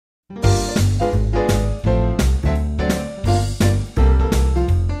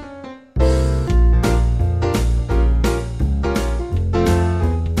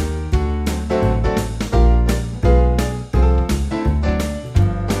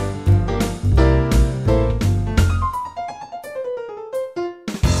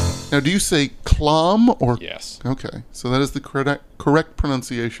Now, do you say Clom or... Yes. Okay, so that is the correct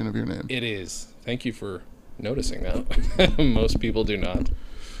pronunciation of your name. It is. Thank you for noticing that. Most people do not.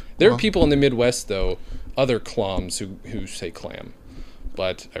 There are people in the Midwest, though, other Cloms who say clam,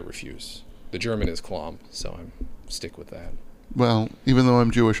 but I refuse. The German is Clom, so I stick with that. Well, even though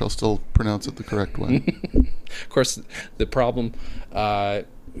I'm Jewish, I'll still pronounce it the correct way. Of course, the problem...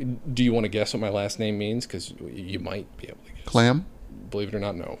 do you want to guess what my last name means? Because you might be able to guess. Clam? Believe it or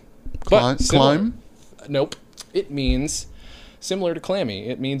not, no. Climb? Nope. It means... Similar to clammy,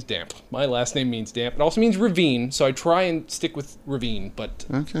 it means damp. My last name means damp. It also means ravine, so I try and stick with ravine, but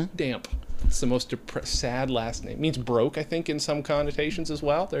damp. It's the most sad last name. It means broke, I think, in some connotations as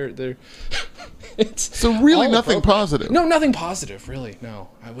well. They're it's so really nothing positive? No, nothing positive, really. No,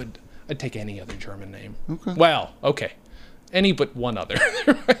 I'd take any other German name. Okay. Well, okay. Any but one other.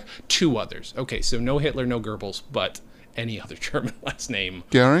 2 others. Okay, so no Hitler, no Goebbels, but any other German last name.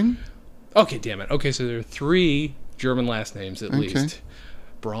 Goering? Okay, damn it. Okay, so there are 3... German last names, at least.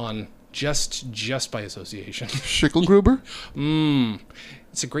 Braun, just by association. Schickelgruber?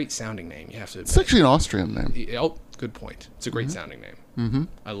 It's a great sounding name, you have to admit. It's actually an Austrian name. Oh, good point. It's a great sounding name. Mm-hmm.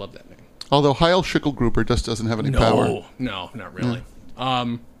 I love that name. Although Heil Schickelgruber just doesn't have any power. No, not really.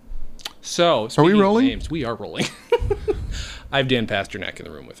 So, are we rolling? Names, we are rolling. I have Dan Pasternack in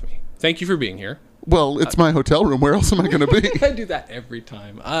the room with me. Thank you for being here. Well, it's my hotel room. Where else am I going to be? I do that every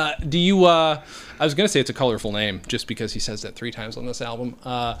time. Do you... I was going to say it's a colorful name, just because he says that 3 times on this album.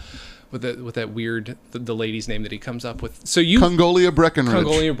 With that weird... The lady's name that he comes up with. So you... Congolia Breckenridge.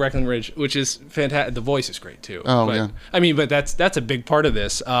 Congolia Breckenridge, which is fantastic. The voice is great, too. Oh, but, yeah. I mean, but that's a big part of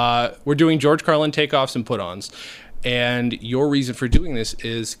this. We're doing George Carlin takeoffs and put-ons. And your reason for doing this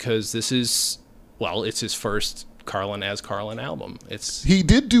is because this is... Well, it's his first... Carlin as Carlin album. He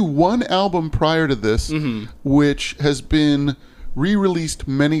did do one album prior to this, which has been re-released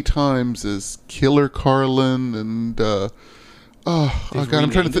many times as Killer Carlin, and I'm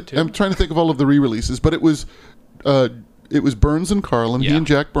trying to think of all of the re-releases, but it was Burns and Carlin. He and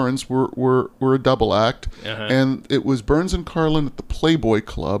Jack Burns were a double act, and it was Burns and Carlin at the Playboy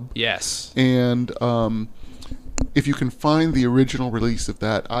Club. Yes, and if you can find the original release of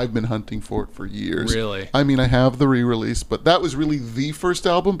that, I've been hunting for it for years. Really? I mean, I have the re-release, but that was really the first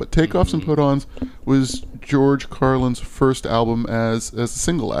album. But Takeoffs and Put-Ons was George Carlin's first album as a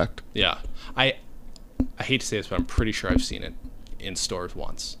single act. Yeah. I hate to say this, but I'm pretty sure I've seen it in stores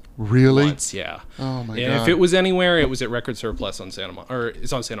once. Really? Once, yeah. Oh, my God. And if it was anywhere, it was at Record Surplus on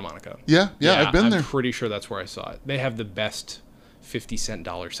it's on Santa Monica. Yeah, I've been there. I'm pretty sure that's where I saw it. They have the best 50-cent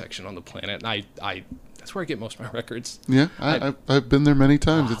dollar section on the planet. And I that's where I get most of my records. Yeah, I've been there many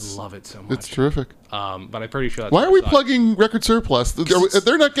times. I love it so much. It's terrific. But I'm pretty sure that's why are we plugging Record Surplus?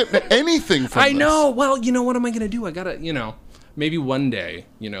 They're not getting anything from this. I know. Well, you know, what am I going to do? I got to, maybe one day,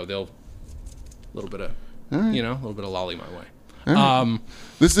 they'll... A little bit of lolly my way. Right.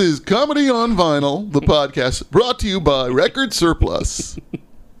 This is Comedy on Vinyl, the podcast brought to you by Record Surplus.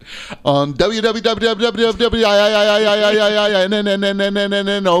 On wonderful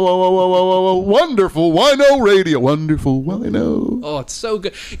wino radio, wonderful wino. Oh, it's so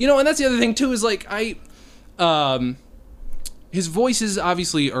good. And that's the other thing too, is like his voices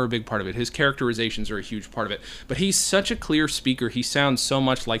obviously are a big part of it. His characterizations are a huge part of it. But he's such a clear speaker. He sounds so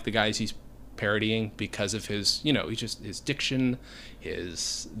much like the guys he's parodying because of his, his diction,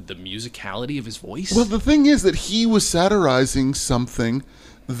 the musicality of his voice. Well, the thing is that he was satirizing something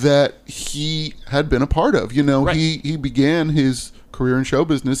that he had been a part of. Right. He began his career in show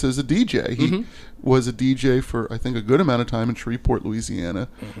business as a DJ. He was a DJ for, I think, a good amount of time in Shreveport, Louisiana.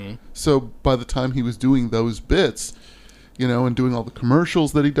 So by the time he was doing those bits, and doing all the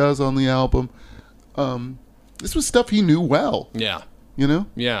commercials that he does on the album, this was stuff he knew well. Yeah.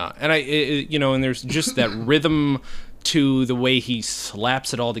 Yeah. And and there's just that rhythm to the way he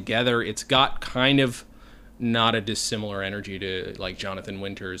slaps it all together. It's got kind of not a dissimilar energy to like Jonathan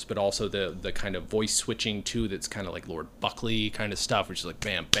Winters, but also the kind of voice switching too that's kind of like Lord Buckley kind of stuff, which is like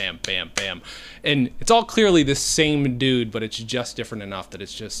bam, bam, bam, bam. And it's all clearly the same dude, but it's just different enough that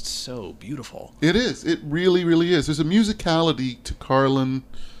it's just so beautiful. It is. It really, really is. There's a musicality to Carlin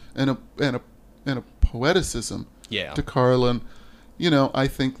and a poeticism to Carlin. I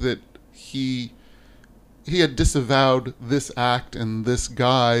think that he had disavowed this act and this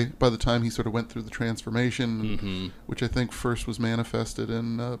guy by the time he sort of went through the transformation, which I think first was manifested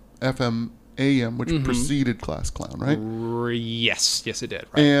in FM AM, which preceded Class Clown, right? Yes, it did.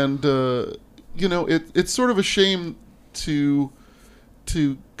 Right. And it's sort of a shame to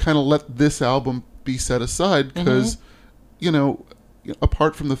kind of let this album be set aside because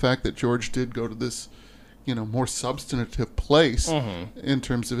apart from the fact that George did go to this more substantive place in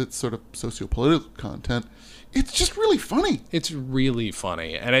terms of its sort of socio-political content. It's just really funny. It's really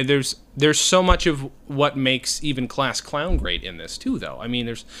funny. And there's so much of what makes even Class Clown great in this, too, though. I mean,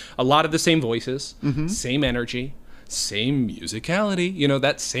 there's a lot of the same voices, same energy, same musicality.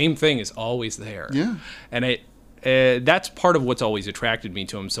 That same thing is always there. Yeah. And that's part of what's always attracted me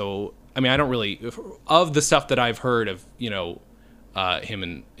to him. So, I mean, I don't really... Of the stuff that I've heard of, him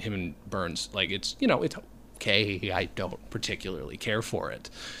and Burns, like, it's okay, I don't particularly care for it.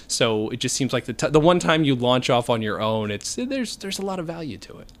 So it just seems like the one time you launch off on your own, there's a lot of value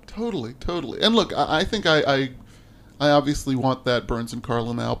to it. Totally. And look, I think I obviously want that Burns and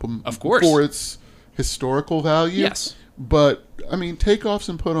Carlin album, of course, for its historical value. Yes, but I mean, Takeoffs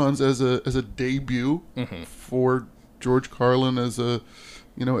and Put-Ons as a debut for George Carlin as a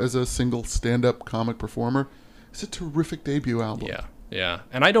single stand-up comic performer, it's a terrific debut album. Yeah,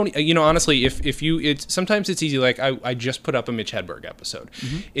 and I don't, honestly, sometimes it's easy. Like I just put up a Mitch Hedberg episode.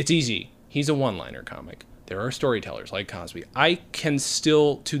 It's easy. He's a one-liner comic. There are storytellers like Cosby. I can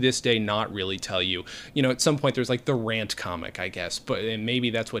still, to this day, not really tell you. At some point there's like the rant comic, I guess, and maybe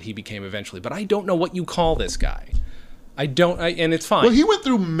that's what he became eventually. But I don't know what you call this guy. And it's fine. Well, he went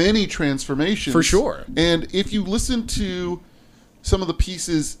through many transformations. For sure. And if you listen to some of the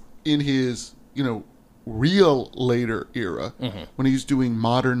pieces in his, real later era, when he's doing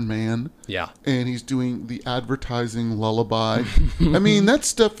Modern Man, and he's doing the advertising lullaby. I mean, that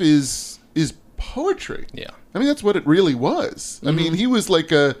stuff is poetry. Yeah, I mean, that's what it really was. I mean, he was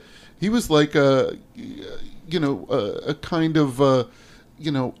like a kind of a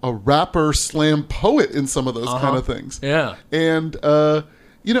rapper slam poet in some of those kind of things. Yeah, and I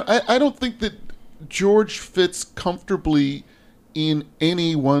don't think that George fits comfortably in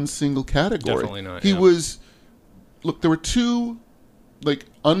any one single category. Definitely not. He was... Look, there were two,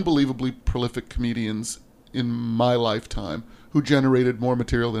 unbelievably prolific comedians in my lifetime who generated more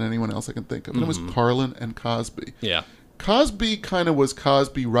material than anyone else I can think of. And it was Carlin and Cosby. Yeah. Cosby kind of was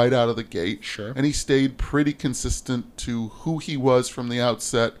Cosby right out of the gate. Sure. And he stayed pretty consistent to who he was from the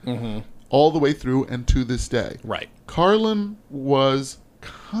outset, all the way through and to this day. Right. Carlin was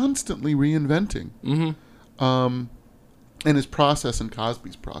constantly reinventing. And his process and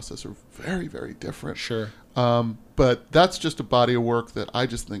Cosby's process are very, very different. Sure. But that's just a body of work that I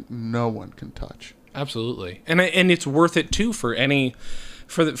just think no one can touch. Absolutely. And it's worth it, too, for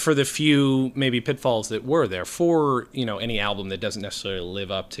the few maybe pitfalls that were there, for any album that doesn't necessarily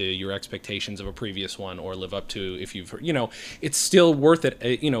live up to your expectations of a previous one, or live up to, if you've it's still worth it,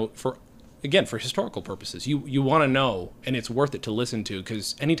 for historical purposes. You want to know, and it's worth it to listen to,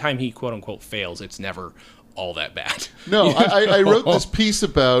 because anytime he quote unquote fails, it's never all that bad. No, I wrote this piece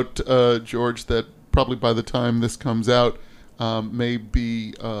about George that probably by the time this comes out may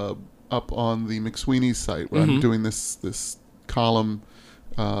be up on the McSweeney's site, where I'm doing this column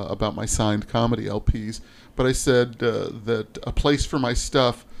about my signed comedy LPs. But I said that A Place for My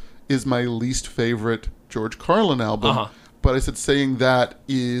Stuff is my least favorite George Carlin album. But I said saying that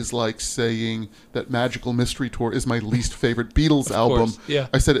is like saying that Magical Mystery Tour is my least favorite Beatles album. Yeah.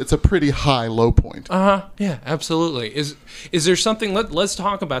 I said it's a pretty high low point. Yeah, absolutely. Is there something, let's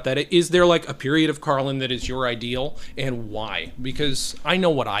talk about that. Is there like a period of Carlin that is your ideal, and why? Because I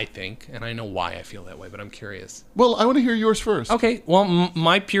know what I think, and I know why I feel that way, but I'm curious. Well, I want to hear yours first. Okay, well,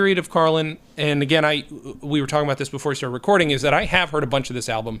 my period of Carlin, and again, we were talking about this before we started recording, is that I have heard a bunch of this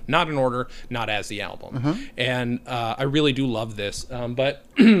album, not in order, not as the album. And I really do love this. But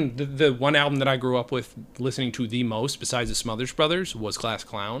the one album that I grew up with listening to the most, besides the Smothers Brothers, was Class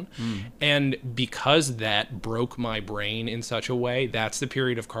Clown. And because that broke my brain in such a way, that's the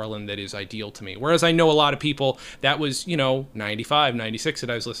period of Carlin that is ideal to me. Whereas I know a lot of people, that was, 95, 96 that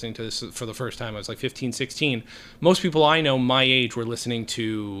I was listening to this for the first time. I was like 15, 16. Most people I know my age were listening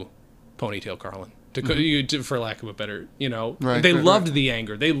to Ponytail Carlin. For lack of a better, they loved the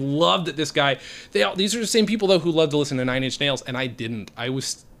anger. They loved that this guy. These are the same people though who loved to listen to Nine Inch Nails, and I didn't. I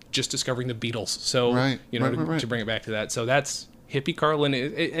was just discovering the Beatles. So to bring it back to that. So that's hippie Carlin,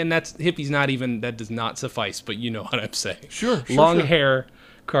 and that's hippie's not even, that does not suffice. But you know what I'm saying. Sure. Long hair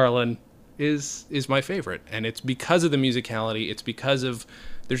Carlin is my favorite, and it's because of the musicality. It's because of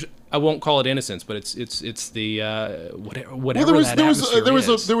I won't call it innocence, but it's the whatever well, that atmosphere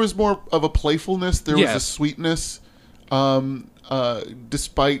is. There was more of a playfulness. There was a sweetness,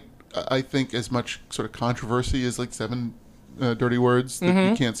 despite I think as much sort of controversy as like 7 dirty words that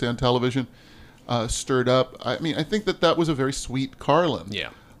you can't say on television stirred up. I mean, I think that was a very sweet Carlin.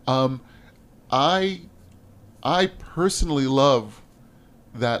 Yeah. I personally love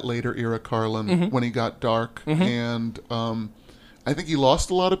that later era Carlin when he got dark, and I think he lost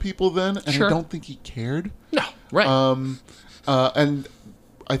a lot of people then, and Sure. I don't think he cared. No, right. And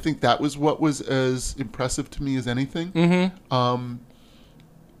I think that was what was as impressive to me as anything. Mm-hmm.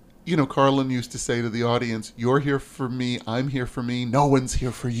 You know, Carlin used to say to the audience, "You're here for me, I'm here for me, no one's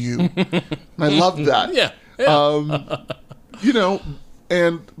here for you." And I love that. Yeah. You know,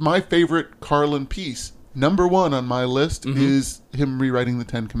 and my favorite Carlin piece, number one on my list, is him rewriting the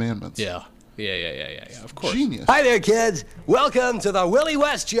Ten Commandments. Yeah. Yeah. Of course. Genius. Hi there, kids. Welcome to the Willie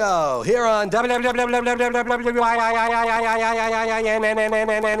West Show here on Wonderful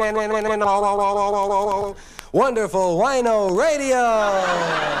Wino Radio.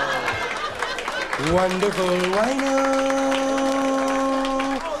 Wonderful Wino.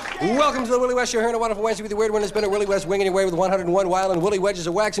 Welcome to the Willie West Show here on a wonderful Wednesday with the weird one. It's been a Willie West winging away with 101 wild and woolly wedges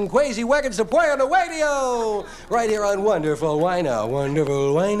of wax and quazy wagons to play on the radio. Right here on Wonderful Wino.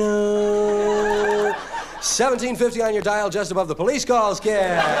 Wonderful Wino. 1750 on your dial just above the police calls,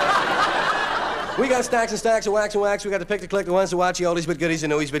 kid. We got stacks and stacks of wax and wax. We got the pick to click, the ones to watch, the oldies but goodies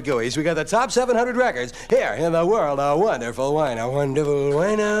and newies but gooies. We got the top 700 records here in the world of Wonderful Wino. Wonderful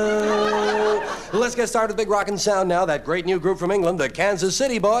Wino. Let's get started with big rockin' sound now. That great new group from England, the Kansas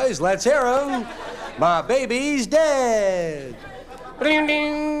City Boys. Let's hear them. My baby's dead. Bling,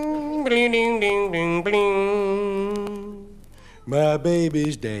 ding, bling, ding, ding, ding, bling. My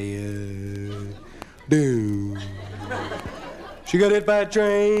baby's dead. Doo. She got hit by a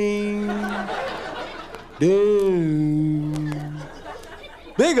train. Doo.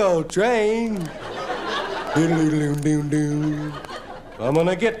 Big old train. Doodle-doodle-doo-doo-doo. I'm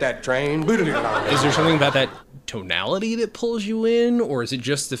gonna get that train. Is there something about that tonality that pulls you in, or is it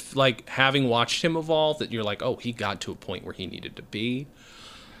just like having watched him evolve that you're like, oh, he got to a point where he needed to be?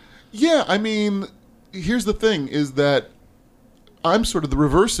 Yeah, I mean, here's the thing: is that I'm sort of the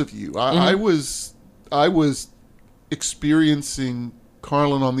reverse of you. I was experiencing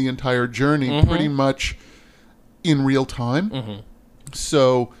Carlin on the entire journey pretty much in real time.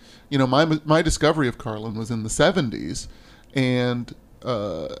 So, you know, my discovery of Carlin was in the 70s, and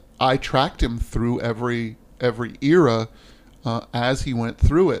I tracked him through every era as he went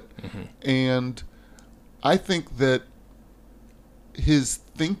through it. And I think that his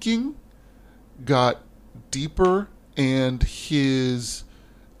thinking got deeper and his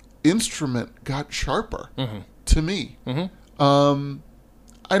instrument got sharper to me. I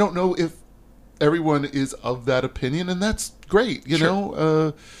don't know if everyone is of that opinion, and that's great. You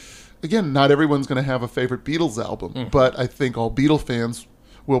know, again, not everyone's going to have a favorite Beatles album, but I think all Beatle fans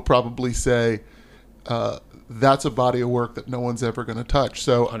will probably say that's a body of work that no one's ever going to touch.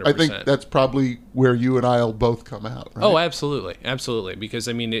 So 100%. I think that's probably where you and I'll both come out. Right? Oh, absolutely. Because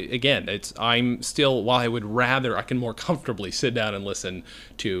I mean, again, I'm still, while I can more comfortably sit down and listen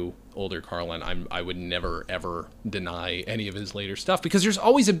to older Carlin, I would never ever deny any of his later stuff, because there's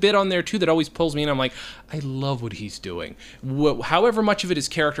always a bit on there too that always pulls me in. I'm like, I love what he's doing. However much of it is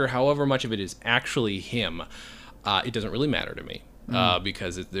character, however much of it is actually him, it doesn't really matter to me.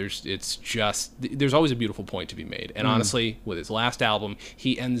 Because there's always a beautiful point to be made. And honestly, with his last album,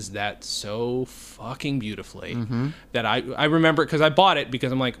 he ends that so fucking beautifully that I remember, because I bought it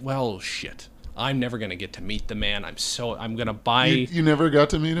because I'm like, well, shit, I'm never going to get to meet the man. I'm going to buy... You never got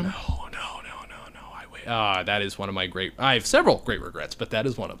to meet him? No. That is one of my I have several great regrets, but that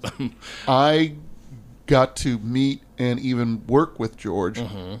is one of them. I got to meet and even work with George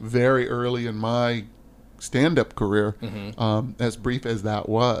very early in my stand-up career, as brief as that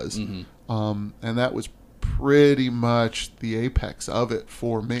was. And that was pretty much the apex of it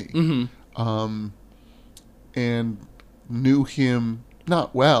for me. And knew him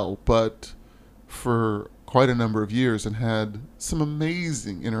not well, but for quite a number of years, and had some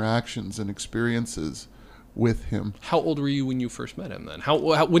amazing interactions and experiences with him. How old were you when you first met him then?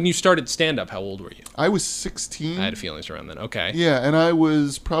 How when you started stand-up, how old were you? I was 16. I had feelings around then. Okay. Yeah, and I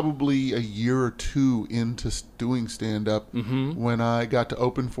was probably a year or two into doing stand-up when I got to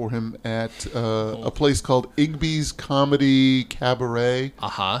open for him at a place called Igby's Comedy Cabaret,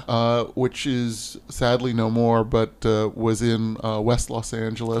 which is sadly no more, but was in West Los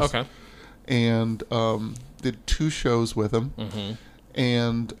Angeles. Okay. And did 2 shows with him.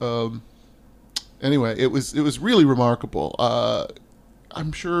 And... anyway, it was really remarkable.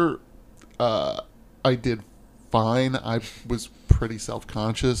 I'm sure I did fine. I was pretty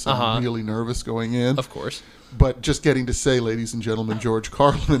self-conscious. I'm really nervous going in. Of course. But just getting to say, ladies and gentlemen, George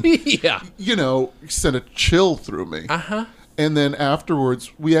Carlin, you know, sent a chill through me. And then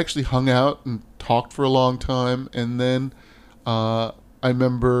afterwards, we actually hung out and talked for a long time. And then I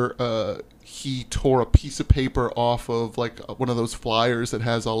remember he tore a piece of paper off of like one of those flyers that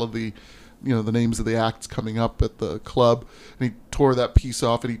has all of the the names of the acts coming up at the club, and he tore that piece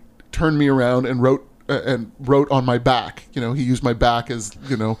off, and he turned me around and wrote on my back. He used my back as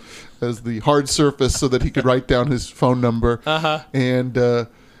as the hard surface so that he could write down his phone number. And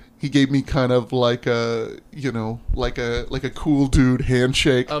he gave me kind of like a cool dude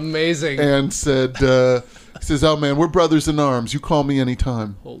handshake. Amazing. And said, he says, "Oh man, we're brothers in arms. You call me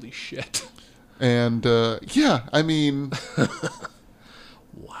anytime." Holy shit. And yeah, I mean,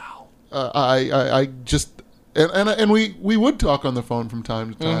 wow. I just and we would talk on the phone from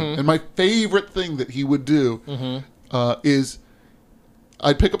time to time. And my favorite thing that he would do is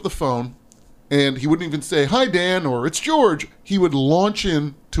I'd pick up the phone, and he wouldn't even say, "Hi, Dan," or "It's George." He would launch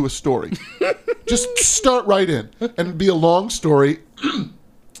into a story. Just start right in. And it'd be a long story.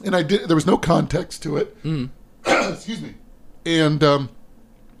 And there was no context to it. Excuse me. And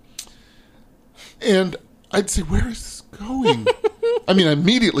I'd say, "Where is this going?" I mean, I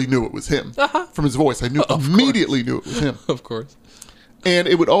immediately knew it was him. From his voice. I immediately knew it was him. Of course. And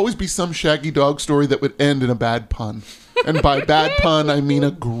it would always be some shaggy dog story that would end in a bad pun. And by bad pun, I mean a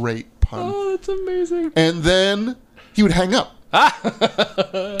great pun. Oh, that's amazing. And then he would hang up.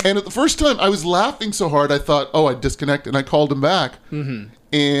 And at the first time, I was laughing so hard, I thought, oh, I'd disconnect. And I called him back.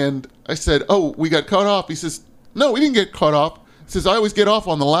 And I said, "Oh, we got cut off." He says, "No, we didn't get cut off." He says, "I always get off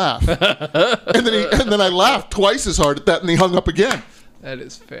on the laugh." and then I laughed twice as hard at that, and he hung up again. That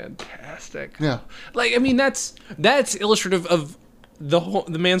is fantastic. Yeah. Like, I mean, that's illustrative of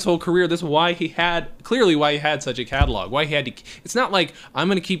the man's whole career. That's why he had such a catalog. Why he had to. It's not like I'm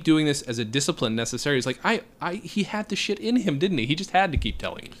going to keep doing this as a discipline necessarily. It's like he had the shit in him, didn't he? He just had to keep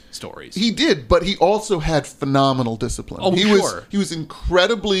telling stories. He did, but he also had phenomenal discipline. Oh, sure. He was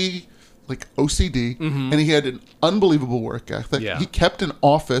incredibly OCD, and he had an unbelievable work ethic. Yeah. He kept an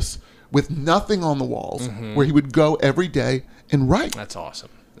office with nothing on the walls where he would go every day and write. That's awesome.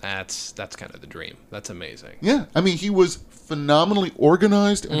 That's kind of the dream. That's amazing. Yeah, I mean, he was phenomenally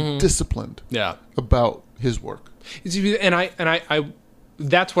organized and disciplined. Yeah. About his work. And I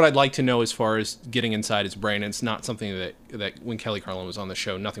that's what I'd like to know as far as getting inside his brain. And it's not something that when Kelly Carlin was on the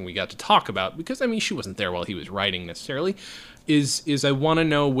show, nothing we got to talk about, because I mean, she wasn't there while he was writing necessarily. Is I want to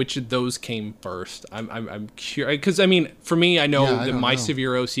know which of those came first. I'm curious, because I mean, for me, I know that my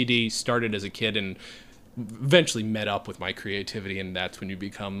severe OCD started as a kid and eventually met up with my creativity, and that's when you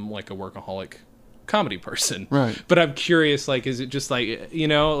become like a workaholic comedy person. Right. But I'm curious, like, is it just like,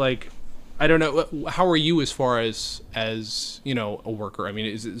 like, I don't know, how are you as far as a worker? I mean,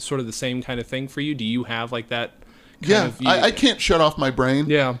 is it sort of the same kind of thing for you? Do you have like that kind of, I can't shut off my brain.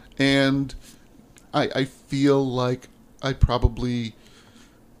 Yeah. And I feel like I probably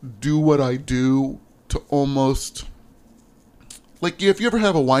do what I do to almost, like, if you ever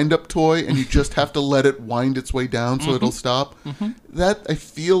have a wind-up toy and you just have to let it wind its way down so it'll stop, that I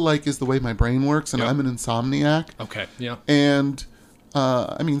feel like is the way my brain works, and I'm an insomniac. Okay, yeah. And,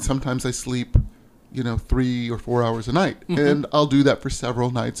 I mean, sometimes I sleep, 3 or 4 hours a night, and I'll do that for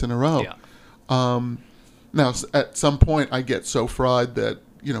several nights in a row. Yeah. Now, at some point, I get so fried that,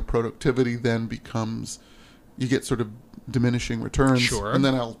 productivity then becomes, you get sort of diminishing returns. Sure. And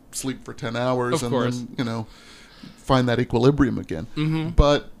then I'll sleep for 10 hours Of course. then, find that equilibrium again.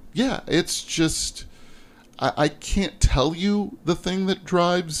 But yeah, it's just, I can't tell you the thing that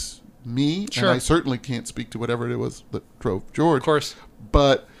drives me. Sure. And I certainly can't speak to whatever it was that drove George. Of course.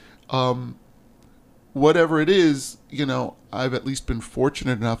 But whatever it is, I've at least been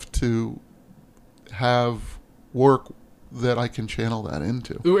fortunate enough to have work that I can channel that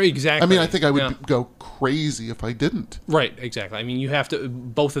into. Exactly. I mean, I think I would go crazy if I didn't. Right, exactly. I mean, you have to,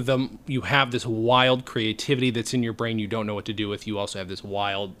 both of them, you have this wild creativity that's in your brain you don't know what to do with. You also have this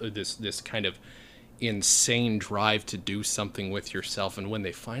wild, this kind of insane drive to do something with yourself. And when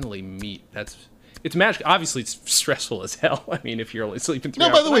they finally meet, it's magic. Obviously, it's stressful as hell. I mean, if you're only sleeping 3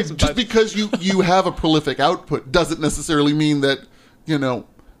 hours. No, by the way, sometimes. just because you have a prolific output doesn't necessarily mean that,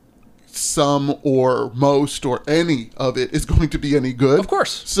 some or most or any of it is going to be any good. Of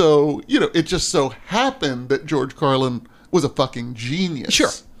course. So, it just so happened that George Carlin was a fucking genius. Sure.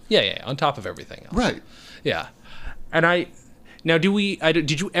 Yeah. On top of everything else. Right. Yeah. And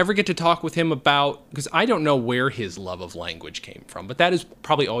did you ever get to talk with him about, because I don't know where his love of language came from, but that has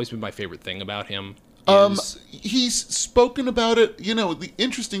probably always been my favorite thing about him. He's spoken about it. The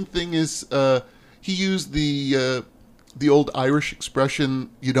interesting thing is he used the old Irish expression,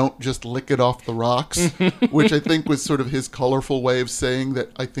 "you don't just lick it off the rocks," which I think was sort of his colorful way of saying that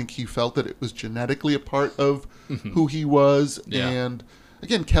I think he felt that it was genetically a part of who he was. Yeah. And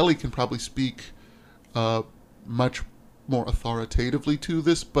again, Kelly can probably speak much more authoritatively to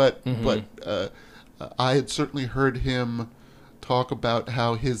this, but I had certainly heard him talk about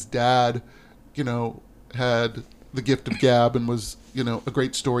how his dad, had the gift of gab and was, a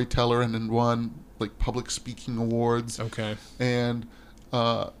great storyteller and then won like public speaking awards. Okay. And,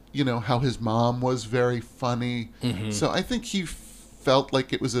 how his mom was very funny. Mm-hmm. So I think he felt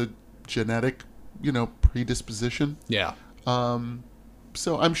like it was a genetic, predisposition. Yeah.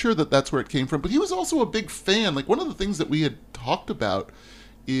 So I'm sure that that's where it came from. But he was also a big fan. Like, one of the things that we had talked about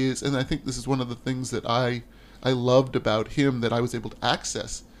is, and I think this is one of the things that I loved about him that I was able to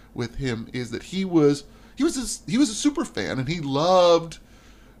access with him, is that he was a super fan, and he loved,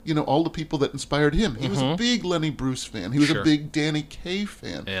 all the people that inspired him. He was a big Lenny Bruce fan. He was a big Danny Kaye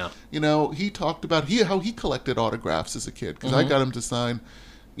fan. Yeah. He talked about how he collected autographs as a kid, because I got him to sign,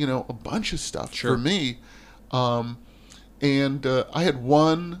 a bunch of stuff for me. And I had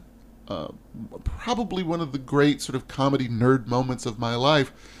one, probably one of the great sort of comedy nerd moments of my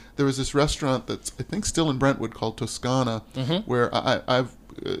life. There was this restaurant that's, I think, still in Brentwood called Toscana, where I've,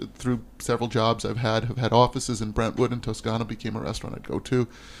 through several jobs have had offices in Brentwood, and Toscana became a restaurant I'd go to.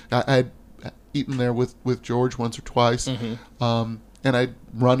 I'd eaten there with George once or twice, and I'd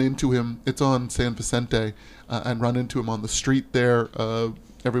run into him. It's on San Vicente, and run into him on the street there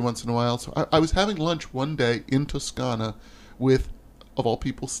every once in a while. So I was having lunch one day in Toscana with, of all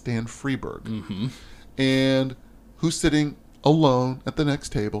people, Stan Freberg. And who's sitting alone at the next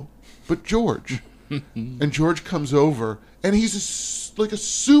table but George. And George comes over, and he's like a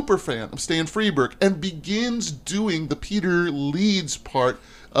super fan of Stan Freberg, and begins doing the Peter Leeds part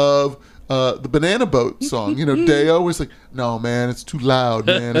of the Banana Boat song. Deo was like, no, man, it's too loud,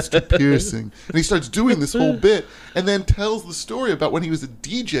 man, it's too piercing. And he starts doing this whole bit, and then tells the story about when he was a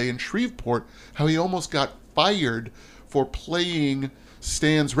DJ in Shreveport, how he almost got fired for playing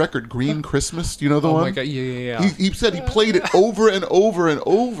Stan's record, Green Christmas. Do you know the one? Oh my God, yeah. He said he played it over and over and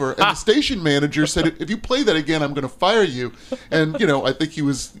over, and the station manager said, if you play that again, I'm going to fire you. And, I think he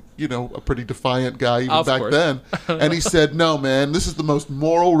was, a pretty defiant guy even back then. And he said, no, man, this is the most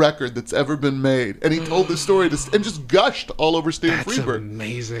moral record that's ever been made. And he told this story and just gushed all over Stan Freberg. That's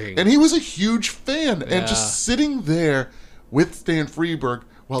amazing. And he was a huge fan. And just sitting there with Stan Freberg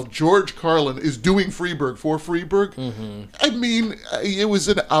while George Carlin is doing Freberg for Freberg, I mean, it was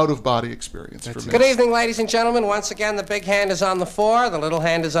an out-of-body experience for me. Good evening, ladies and gentlemen. Once again, the big hand is on the 4, the little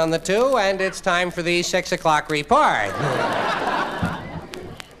hand is on the 2, and it's time for the 6 o'clock report.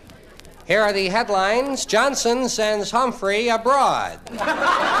 Here are the headlines. Johnson sends Humphrey abroad.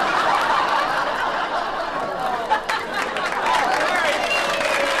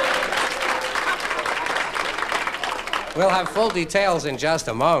 We'll have full details in just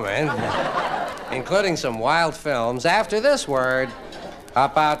a moment, including some wild films, after this word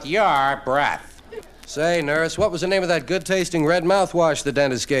about your breath. Say, nurse, what was the name of that good-tasting red mouthwash the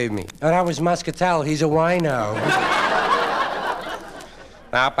dentist gave me? Oh, that was Muscatel. He's a wino.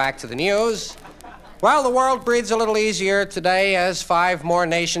 Now, back to the news. Well, the world breathes a little easier today as 5 more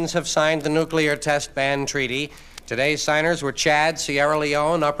nations have signed the nuclear test ban treaty. Today's signers were Chad, Sierra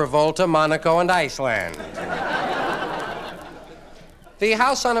Leone, Upper Volta, Monaco, and Iceland. The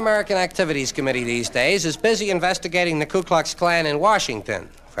House Un-American Activities Committee these days is busy investigating the Ku Klux Klan in Washington.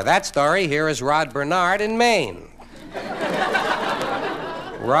 For that story, here is Rod Bernard in Maine.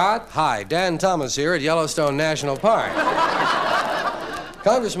 Rod? Hi, Dan Thomas here at Yellowstone National Park.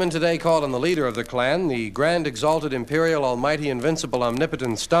 Congressman today called on the leader of the Klan, the Grand Exalted Imperial Almighty Invincible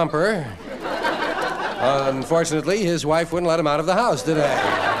Omnipotent Stomper. Unfortunately, his wife wouldn't let him out of the house today.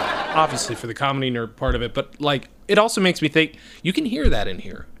 Obviously for the comedy nerd part of it, but like it also makes me think you can hear that in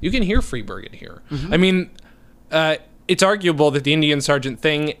here. You can hear Freberg in here. I mean, it's arguable that the Indian Sergeant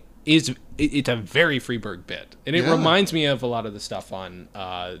thing is it's a very Freberg bit, and it reminds me of a lot of the stuff on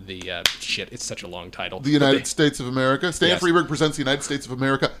it's such a long title. The United States of America. Stan Freberg presents the United States of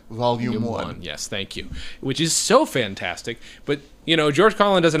America, Volume 1. Yes, thank you. Which is so fantastic, but George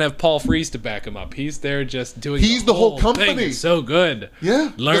Carlin doesn't have Paul Frees to back him up. He's there just doing. He's the whole company. Thing. It's so good.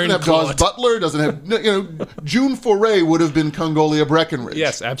 Yeah, doesn't have Jaws Butler. Doesn't have June Foray would have been Congolia Breckenridge.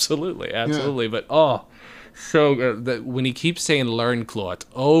 Yes, absolutely. But so good that when he keeps saying "learn Claude"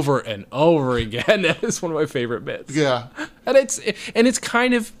 over and over again, that is one of my favorite bits. Yeah, and it's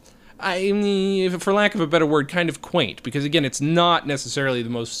kind of, I mean, for lack of a better word, kind of quaint, because again, it's not necessarily the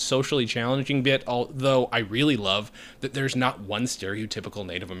most socially challenging bit, although I really love that there's not one stereotypical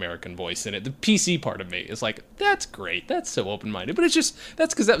Native American voice in it. The PC part of me is like, that's great, that's so open-minded, but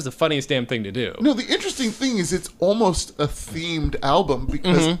that's because that was the funniest damn thing to do. No, the interesting thing is it's almost a themed album,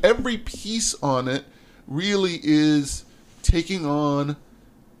 because every piece on it really is taking on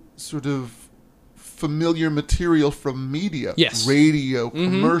sort of familiar material from media. Yes. Radio,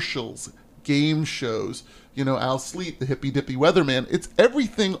 commercials, game shows. You know, Al Sleet, the hippy dippy weatherman. It's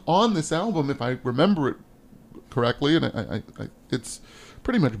everything on this album, if I remember it correctly, and I it's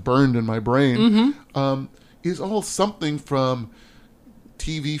pretty much burned in my brain. Is all something from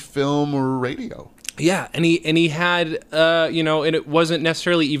TV, film, or radio. Yeah, and he had, you know, and it wasn't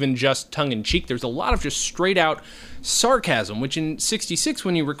necessarily even just tongue-in-cheek. There's a lot of just straight-out sarcasm, which in 66,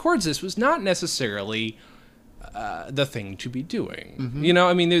 when he records this, was not necessarily the thing to be doing. You know,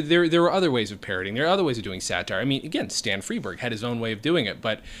 I mean, there were other ways of parodying. There are other ways of doing satire. I mean, again, Stan Freberg had his own way of doing it,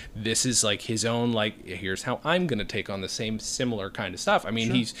 but this is like his own, like, here's how I'm going to take on the same similar kind of stuff. I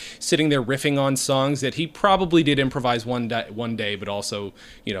mean, he's sitting there riffing on songs that he probably did improvise one day, but also,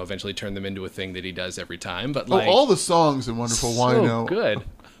 you know, eventually turn them into a thing that he does every time. But like, all the songs in Wonderful Wino. Good.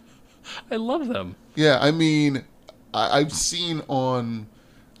 I love them. Yeah, I mean, I've seen on,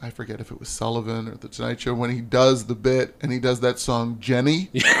 I forget if it was Sullivan or The Tonight Show, when he does the bit and he does that song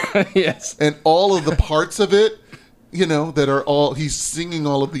Jenny. Yes. And all of the parts of it, you know, that are all, he's singing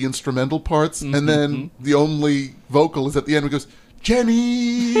all of the instrumental parts, and then the only vocal is at the end where he goes,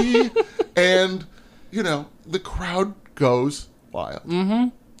 Jenny! And, you know, the crowd goes wild.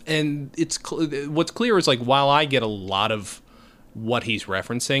 And it's what's clear is, like, while I get a lot of what he's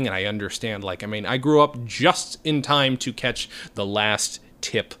referencing, and I understand, like, I mean, I grew up just in time to catch the last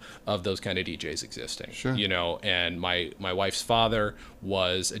tip of those kind of DJs existing, you know, and my wife's father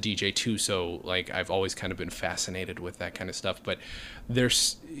was a DJ too, so like I've always kind of been fascinated with that kind of stuff. But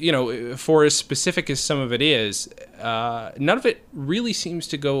there's, you know, for as specific as some of it is, none of it really seems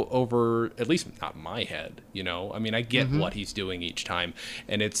to go over, at least not my head, you know. I mean, I get what he's doing each time,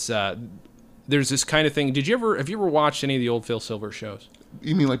 and it's there's this kind of thing. Have you ever watched any of the old Phil Silver shows?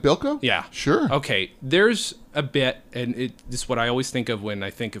 You mean like Bilko? Yeah. Sure. Okay, there's a bit, and this is what I always think of when I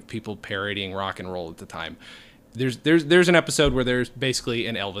think of people parodying rock and roll at the time. There's an episode where there's basically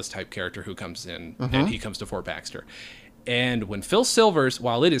an Elvis type character who comes in, and he comes to Fort Baxter. And when Phil Silvers,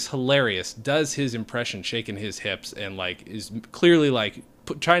 while it is hilarious, does his impression, shaking his hips, and like is clearly like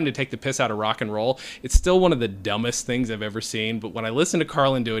trying to take the piss out of rock and roll, it's still one of the dumbest things I've ever seen. But when I listen to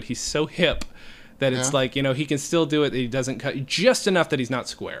Carlin do it, he's so hip that it's like, you know, he can still do it. He doesn't cut just enough that he's not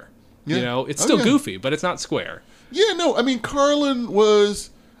square. Yeah. You know, it's still goofy, but it's not square. Yeah, no, I mean, Carlin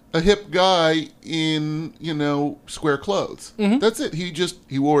was a hip guy in, you know, square clothes. That's it.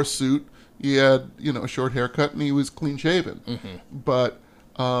 He wore a suit. He had, you know, a short haircut, and he was clean shaven. But,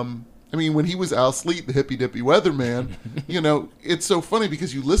 I mean, when he was Al Sleet, the hippy dippy weatherman, you know, it's so funny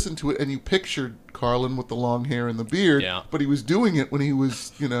because you listen to it and you pictured Carlin with the long hair and the beard, but he was doing it when he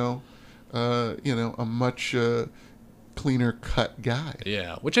was, you know, a much cleaner cut guy.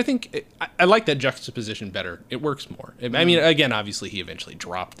 Yeah, which I think, I like that juxtaposition better. It works more. I mean, again, obviously he eventually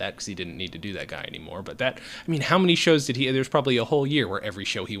dropped that because he didn't need to do that guy anymore. But that, I mean, how many shows did he, there's probably a whole year where every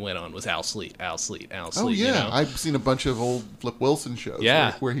show he went on was Al Sleet, Al Sleet, Al Sleet. Oh, yeah. You know? I've seen a bunch of old Flip Wilson shows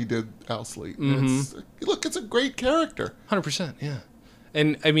where he did Al Sleet. Look, it's a great character. 100%, yeah.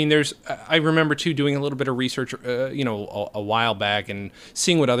 And I mean, I remember too doing a little bit of research, you know, a while back and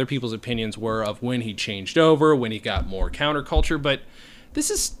seeing what other people's opinions were of when he changed over, when he got more counterculture. But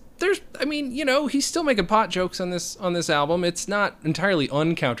I mean, you know, he's still making pot jokes on this album. It's not entirely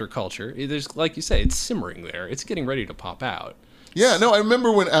uncounterculture. There's, like you say, it's simmering there. It's getting ready to pop out. Yeah, no, I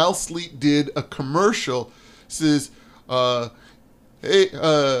remember when Al Sleet did a commercial. Says, hey,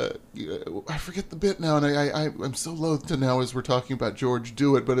 I forget the bit now, and I'm so loath to now as we're talking about George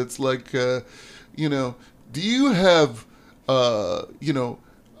do it, but it's like, you know, do you have, you know,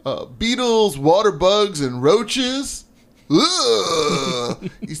 beetles, water bugs, and roaches? Ugh.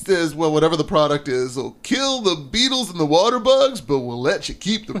 He says, well, whatever the product is, will kill the beetles and the water bugs, but we'll let you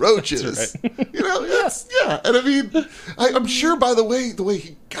keep the roaches. That's right. You know, yeah. And I mean, I'm sure by the way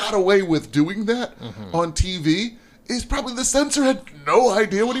he got away with doing that on TV is probably the censor had no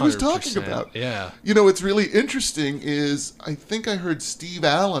idea what he was talking about. Yeah. You know, what's really interesting is I think I heard Steve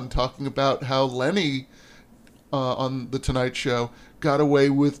Allen talking about how Lenny on The Tonight Show got away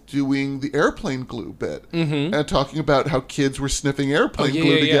with doing the airplane glue bit and talking about how kids were sniffing airplane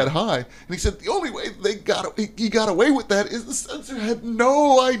glue to get high. And he said the only way he got away with that is the censor had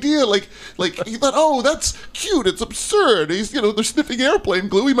no idea. Like he thought, oh, that's cute. It's absurd. He's, you know, they're sniffing airplane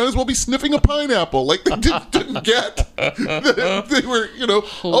glue. He might as well be sniffing a pineapple. Like they didn't get that they were, you know,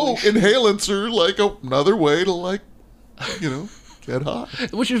 inhalants are like another way to, like, you know, get high.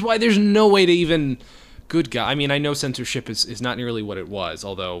 Which is why there's no way to even... Good guy. I mean, I know censorship is not nearly what it was,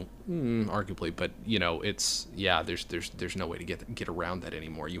 although arguably. But you know, it's there's no way to get around that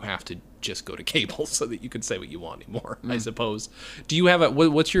anymore. You have to just go to cable so that you can say what you want anymore. I suppose. Do you have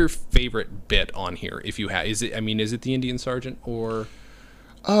what's your favorite bit on here? If you have, is it the Indian Sergeant or?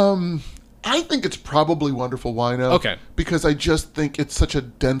 I think it's probably Wonderful Wino. Okay. Because I just think it's such a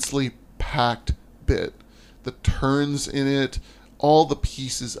densely packed bit. The turns in it, all the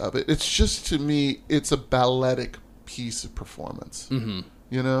pieces of it. It's just, to me, it's a balletic piece of performance. Mm-hmm.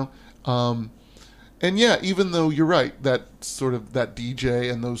 You know? And yeah, even though you're right, that sort of, that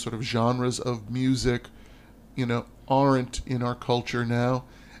DJ and those sort of genres of music, you know, aren't in our culture now.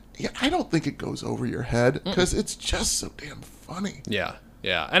 Yeah, I don't think it goes over your head because it's just so damn funny. Yeah,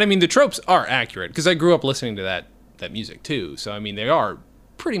 yeah. And I mean, the tropes are accurate because I grew up listening to that music too. So I mean, they are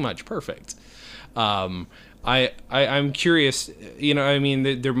pretty much perfect. I'm curious, you know, I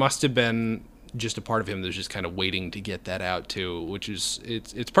mean, there must have been just a part of him that's just kind of waiting to get that out too, which is,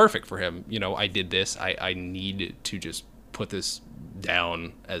 it's perfect for him. You know, I did this. I need to just put this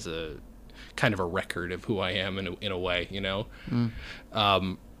down as a kind of a record of who I am in a way, you know?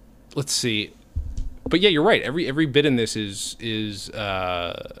 Let's see. But yeah, you're right. Every bit in this is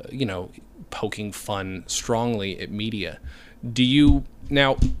you know, poking fun strongly at media.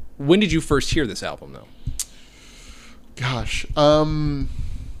 Now, when did you first hear this album though? Gosh.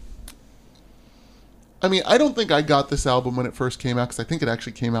 I mean, I don't think I got this album when it first came out because I think it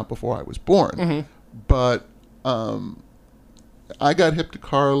actually came out before I was born. Mm-hmm. But I got hip to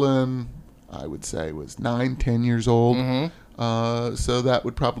Carlin, I would say, was 9-10 years old. Mm-hmm. So that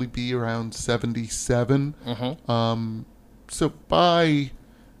would probably be around 77. Mm-hmm. So by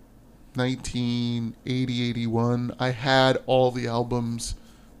 1980, 81, I had all the albums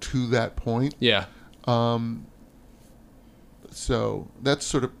to that point. Yeah. So that's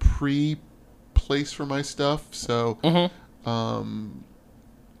sort of place for my stuff. So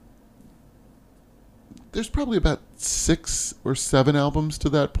there's probably about 6 or 7 albums to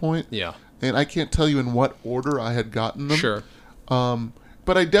that point. Yeah. And I can't tell you in what order I had gotten them. Sure.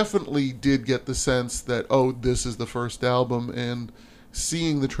 But I definitely did get the sense that, oh, this is the first album, and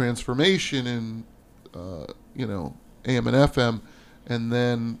seeing the transformation in, you know, AM and FM, and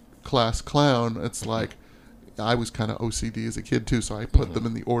then Class Clown, it's like, I was kind of OCD as a kid too, so I put them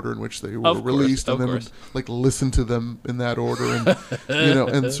in the order in which they were released, and then would, like, listen to them in that order, and you know,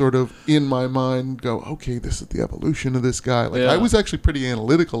 and sort of in my mind go, okay, this is the evolution of this guy. Like, I was actually pretty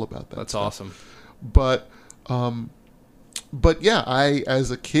analytical about that. That's stuff. awesome. But yeah, I as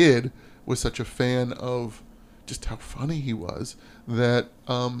a kid was such a fan of just how funny he was that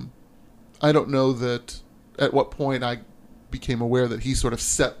I don't know that at what point I became aware that he sort of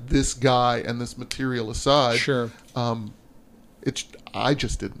set this guy and this material aside. Sure. I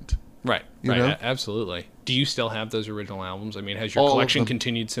just didn't. Right. You know? Absolutely. Do you still have those original albums? I mean, has your collection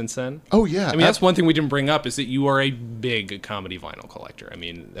continued since then? Oh yeah. I mean, that's one thing we didn't bring up is that you are a big comedy vinyl collector. I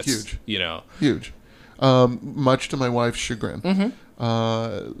mean, that's huge. You know, huge. Much to my wife's chagrin. Mm-hmm.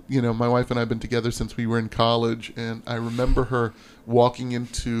 You know, my wife and I have been together since we were in college, and I remember her walking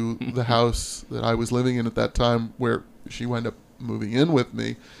into the house that I was living in at that time, where she wound up moving in with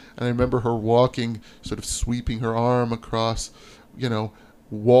me, and I remember her walking, sort of sweeping her arm across, you know,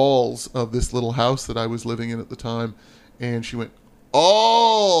 walls of this little house that I was living in at the time, and she went,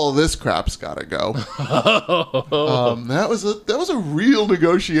 "Oh, this crap's gotta go." That was a real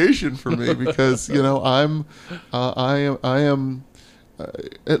negotiation for me because, you know, I am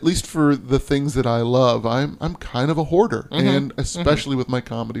at least for the things that I love, I'm kind of a hoarder, and especially with my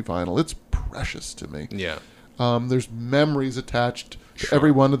comedy vinyl, it's precious to me. Yeah. There's memories attached to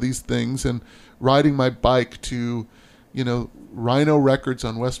every one of these things, and riding my bike to, you know, Rhino Records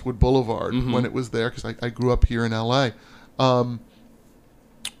on Westwood Boulevard when it was there, because I grew up here in LA.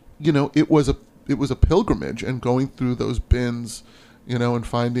 You know, it was a pilgrimage, and going through those bins, you know, and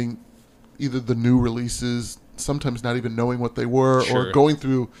finding either the new releases, sometimes not even knowing what they were, or going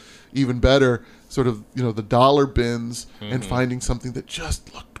through, even better, sort of, you know, the dollar bins and finding something that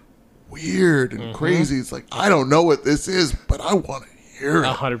just looked weird and crazy. It's like, I don't know what this is, but I want to hear it.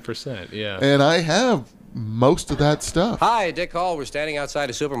 100%, yeah. And I have most of that stuff. Hi, Dick Hall. We're standing outside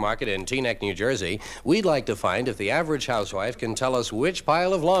a supermarket in Teaneck, New Jersey. We'd like to find if the average housewife can tell us which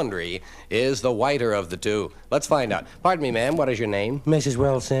pile of laundry is the whiter of the two. Let's find out. Pardon me, ma'am. What is your name? Mrs.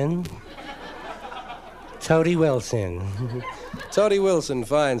 Wilson. Toady Wilson. Toady Wilson.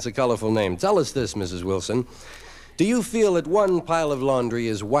 Fine. It's a colorful name. Tell us this, Mrs. Wilson. Do you feel that one pile of laundry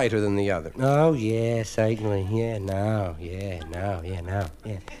is whiter than the other? Oh, yeah, certainly. Yeah, no.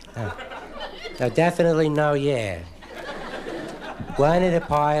 No, definitely no, yeah. One of the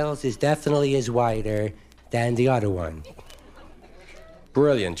piles is definitely is whiter than the other one.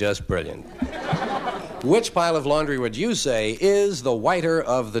 Brilliant, just brilliant. Which pile of laundry would you say is the whiter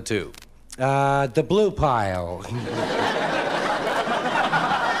of the two? The blue pile.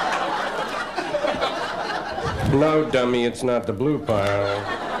 No, dummy, it's not the blue pile.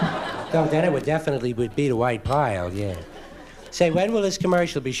 No, then it would definitely be the white pile, yeah. Say, when will this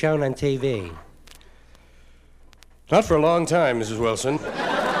commercial be shown on TV? Not for a long time, Mrs. Wilson.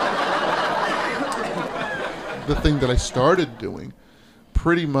 The thing that I started doing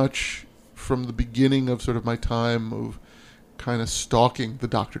pretty much from the beginning of sort of my time of kind of stalking the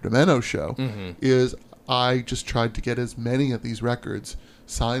Dr. Demento show is I just tried to get as many of these records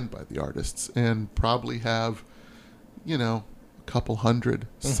signed by the artists and probably have, you know, a couple hundred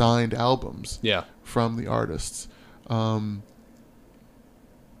signed albums from the artists. You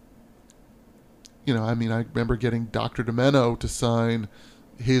know, I mean, I remember getting Dr. Demento to sign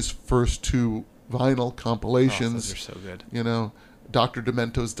his first 2 vinyl compilations. Those are so good. You know, Dr.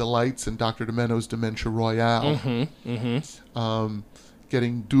 Demento's Delights and Dr. Demento's Dementia Royale.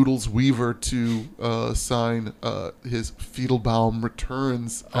 Getting Doodles Weaver to sign his Fiedelbaum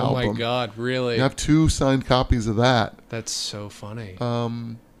Returns album. Oh my God, really? You have 2 signed copies of that. That's so funny.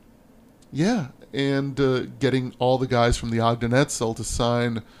 Yeah, and getting all the guys from the Ogden Etzel to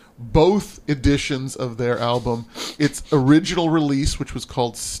sign both editions of their album. Its original release, which was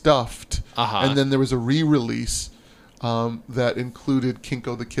called Stuffed, and then there was a re-release that included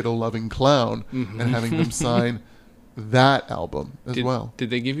Kinko the Kiddo Loving Clown, and having them sign that album as well. Did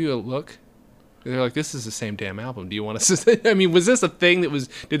they give you a look? They're like, this is the same damn album. Do you want us to... I mean, was this a thing that was...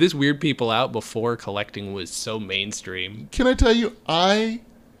 Did this weird people out before collecting was so mainstream? Can I tell you, I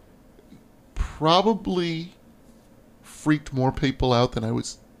probably freaked more people out than I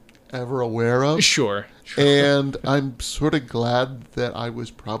was ever aware of. Sure. And I'm sort of glad that I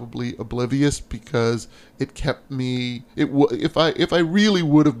was probably oblivious, because it kept me. If I really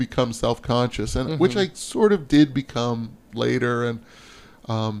would have become self-conscious, and which I sort of did become later, and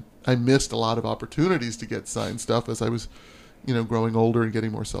I missed a lot of opportunities to get signed stuff as I was, you know, growing older and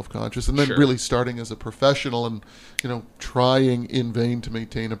getting more self-conscious, and then really starting as a professional, and you know, trying in vain to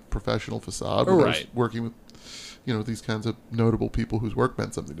maintain a professional facade when I was working with, you know, these kinds of notable people whose work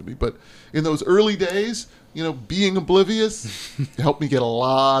meant something to me. But in those early days, you know, being oblivious helped me get a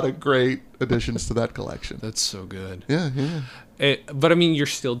lot of great additions to that collection. That's so good. Yeah. But I mean, you're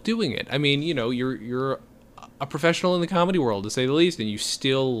still doing it. I mean, you know, you're a professional in the comedy world, to say the least, and you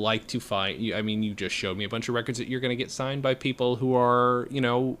still like to find... I mean, you just showed me a bunch of records that you're going to get signed by people who are, you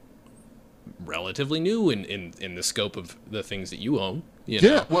know, relatively new in the scope of the things that you own. You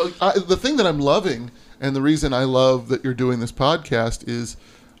know? Well, the thing that I'm loving, and the reason I love that you're doing this podcast is,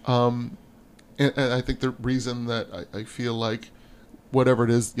 and I think the reason that I feel like whatever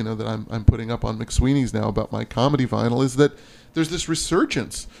it is, you know, that I'm putting up on McSweeney's now about my comedy vinyl is that there's this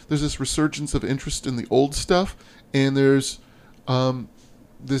resurgence. There's this resurgence of interest in the old stuff, and there's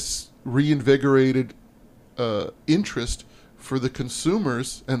this reinvigorated interest for the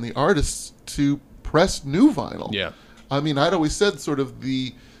consumers and the artists to press new vinyl. Yeah. I mean, I'd always said sort of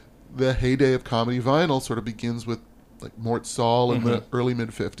the heyday of comedy vinyl sort of begins with like Mort Saul in the early mid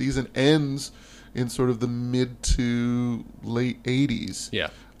 50s and ends in sort of the mid to late 80s. Yeah.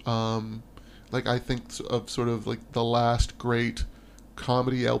 Like I think of sort of like the last great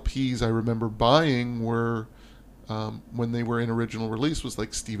comedy LPs I remember buying were when they were in original release was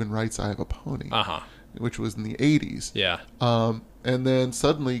like Stephen Wright's I Have a Pony, which was in the 80s. Yeah. And then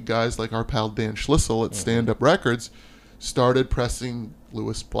suddenly guys like our pal Dan Schlissel at Stand Up Records started pressing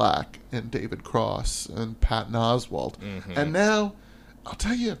Lewis Black and David Cross and Patton Oswalt. And now, I'll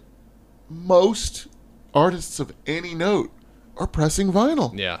tell you, most artists of any note are pressing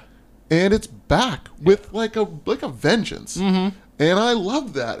vinyl. Yeah. And it's back with like a vengeance. And I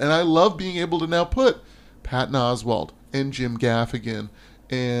love that. And I love being able to now put Patton Oswalt and Jim Gaffigan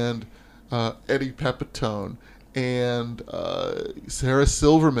and Eddie Pepitone and Sarah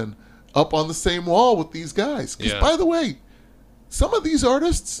Silverman up on the same wall with these guys. Because, by the way, some of these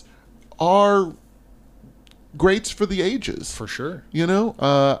artists are greats for the ages. For sure. You know,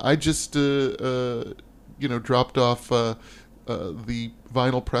 I just, you know, dropped off the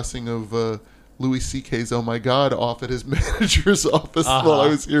vinyl pressing of Louis C.K.'s Oh My God off at his manager's office while I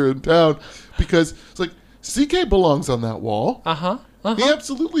was here in town. Because it's like, C.K. belongs on that wall. He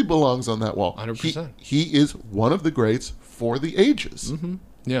absolutely belongs on that wall. 100%. He is one of the greats for the ages.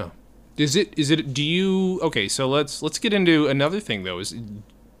 Yeah. Do you... Okay, so let's get into another thing, though.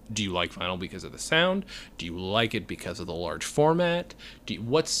 Do you like vinyl because of the sound? Do you like it because of the large format?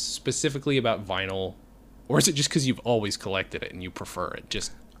 What's specifically about vinyl? Or is it just because you've always collected it and you prefer it?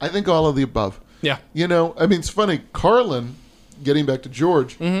 I think all of the above. Yeah. You know, I mean, it's funny. Carlin, getting back to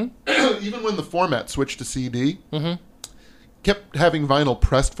George, even when the format switched to CD, kept having vinyl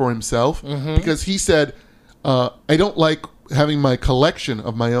pressed for himself because he said, I don't like having my collection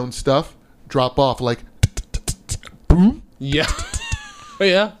of my own stuff drop off like boom. Yeah.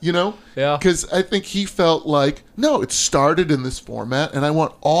 Yeah. You know? Yeah. Because I think he felt like, no, it started in this format, and I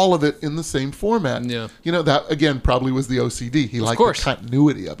want all of it in the same format. Yeah. You know, that, again, probably was the OCD. He liked the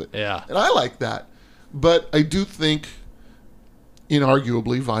continuity of it. Yeah. And I like that. But I do think,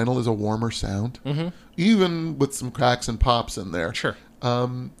 inarguably, vinyl is a warmer sound. Mm-hmm. Even with some cracks and pops in there. Sure.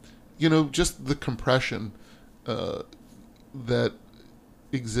 Just the compression that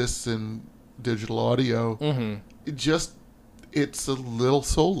exists in digital audio, it's a little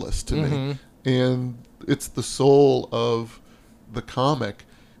soulless to me. And it's the soul of the comic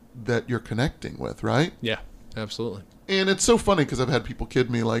that you're connecting with, right? Yeah, absolutely. And it's so funny because I've had people kid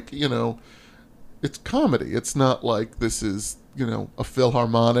me like, it's comedy. It's not like this is, a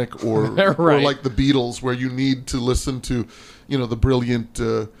Philharmonic or right. or like the Beatles where you need to listen to, the brilliant,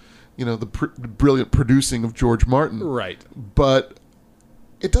 brilliant producing of George Martin. Right. But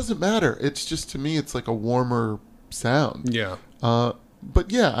it doesn't matter. It's just, to me, it's like a warmer sound. Yeah.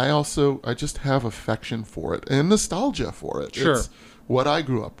 But yeah, I just have affection for it and nostalgia for it. Sure. It's what I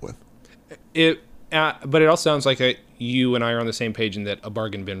grew up with. But it also sounds like you and I are on the same page in that a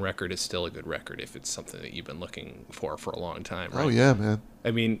bargain bin record is still a good record if it's something that you've been looking for a long time, right? Oh, yeah, man.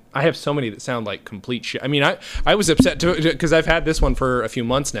 I mean, I have so many that sound like complete shit. I mean, I was upset because I've had this one for a few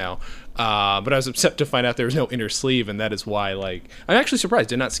months now, but I was upset to find out there was no inner sleeve, and that is why, I'm actually surprised.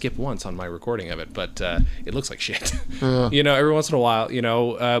 Did not skip once on my recording of it, but it looks like shit. Every once in a while,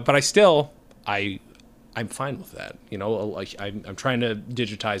 but I'm fine with that. I'm trying to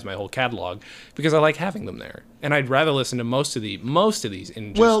digitize my whole catalog because I like having them there, and I'd rather listen to most of these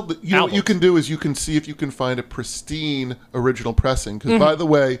in just what you can do is you can see if you can find a pristine original pressing. Because by the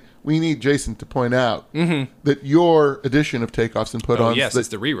way, we need Jason to point out that your edition of Takeoffs and Put-Ons, it's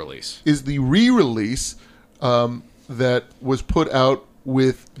the re-release, is the re-release that was put out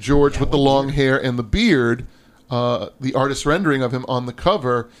with George with the long hair and the beard, the artist rendering of him on the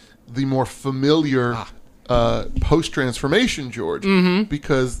cover, the more familiar. Post-transformation George,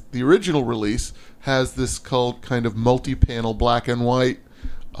 because the original release has this kind of multi-panel black and white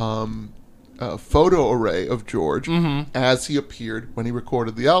photo array of George as he appeared when he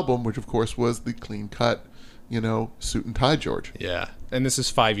recorded the album, which of course was the clean-cut, suit and tie George. Yeah, and this is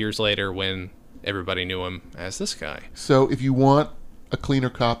 5 years later when everybody knew him as this guy. So if you want a cleaner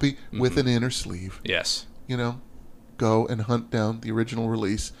copy with an inner sleeve, yes, go and hunt down the original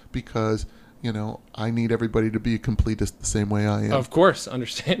release because I need everybody to be a completist the same way I am. Of course,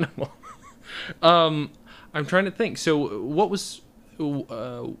 understandable. I'm trying to think. So, what was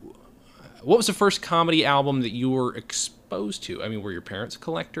the first comedy album that you were exposed to? I mean, were your parents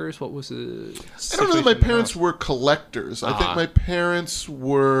collectors? What was the? I don't know that my parents were collectors. I think my parents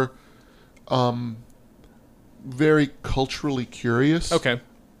were very culturally curious. Okay.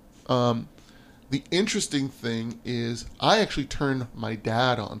 The interesting thing is I actually turned my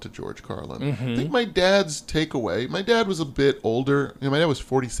dad on to George Carlin. I think my dad's takeaway, my dad was a bit older. My dad was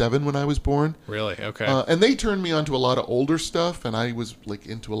 47 when I was born. Really? Okay. And they turned me on to a lot of older stuff, and I was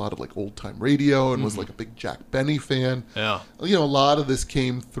into a lot of old-time radio and was a big Jack Benny fan. Yeah. A lot of this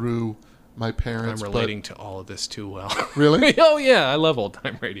came through my parents. I'm relating to all of this too well. Really? Oh, yeah. I love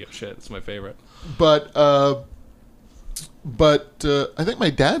old-time radio shit. It's my favorite. But I think my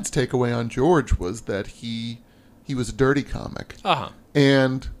dad's takeaway on George was that he was a dirty comic. Uh-huh.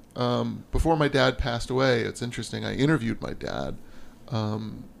 And before my dad passed away, it's interesting, I interviewed my dad,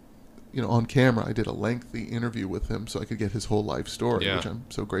 on camera. I did a lengthy interview with him so I could get his whole life story, which I'm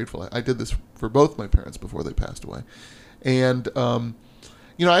so grateful. I did this for both my parents before they passed away. And, I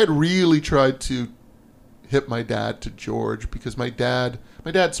had really tried to hip my dad to George because my dad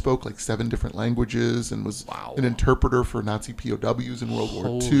spoke 7 different languages and was an interpreter for Nazi POWs in World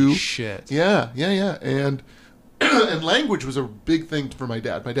War II. Holy shit. Yeah. And and language was a big thing for my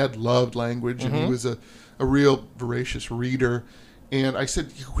dad. My dad loved language, and he was a real voracious reader. And I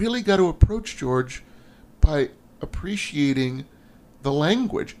said, you really got to approach George by appreciating the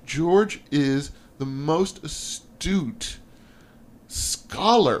language. George is the most astute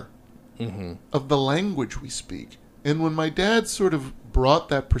scholar of the language we speak. And when my dad sort of brought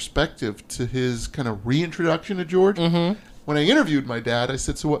that perspective to his kind of reintroduction to George, when I interviewed my dad, I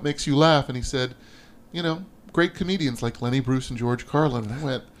said, so what makes you laugh? And he said, great comedians like Lenny Bruce and George Carlin. And I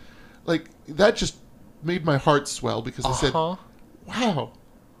went, that just made my heart swell because I said, wow,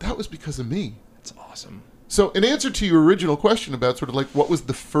 that was because of me. That's awesome. So in answer to your original question about sort of what was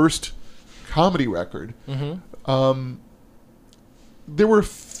the first comedy record, there were a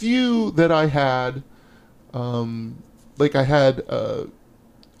few that I had, I had a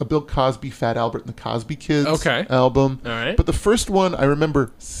Bill Cosby, Fat Albert and the Cosby Kids album. All right. But the first one I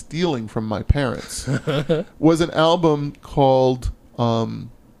remember stealing from my parents was an album called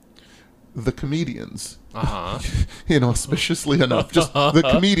the comedians. Uh-huh. Auspiciously enough, just the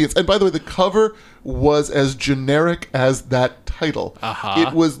comedians. And by the way, the cover was as generic as that title. Uh-huh.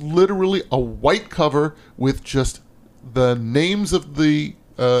 It was literally a white cover with just the names of the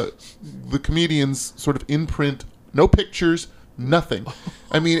comedians sort of in print, no pictures, nothing.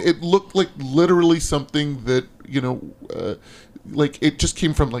 I mean, it looked like literally something that, like it just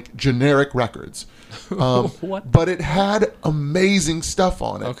came from like generic records. What? But it had amazing stuff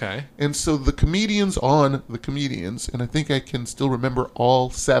on it. Okay. And so the comedians on the comedians, and I think I can still remember all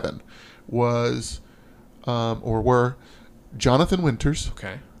 7, was were Jonathan Winters,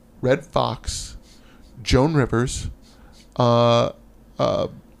 Okay. Red Fox, Joan Rivers, Lenny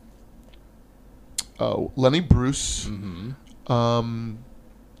Bruce,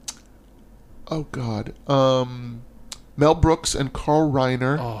 Mel Brooks and Carl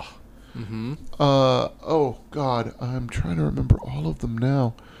Reiner. Oh. Mm-hmm. I'm trying to remember all of them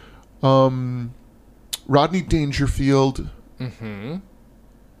now. Rodney Dangerfield. Mm-hmm.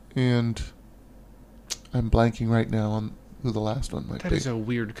 And I'm blanking right now on who the last one might That be. is a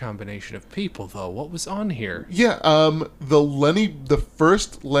weird combination of people, though. What was on here? Yeah, the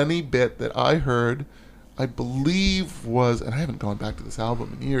first Lenny bit that I heard, I believe was, and I haven't gone back to this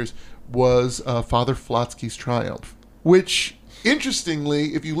album in years, was Father Flotsky's Triumph, which,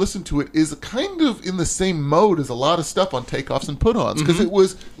 interestingly, if you listen to it, is kind of in the same mode as a lot of stuff on Takeoffs and Put-Ons, because it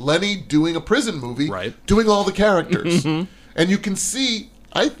was Lenny doing a prison movie, Right. doing all the characters. And you can see,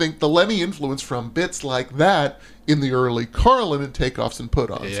 I think, the Lenny influence from bits like that in the early Carlin and Takeoffs and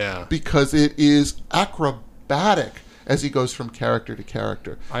Put-Ons. Yeah. Because it is acrobatic as he goes from character to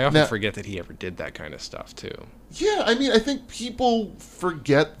character. I often forget that he ever did that kind of stuff, too. Yeah, I mean, I think people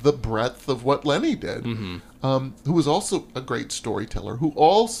forget the breadth of what Lenny did. Who was also a great storyteller, who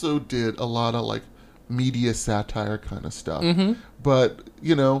also did a lot of, like, media satire kind of stuff. But,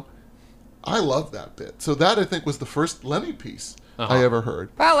 I love that bit. So that, I think, was the first Lenny piece I ever heard.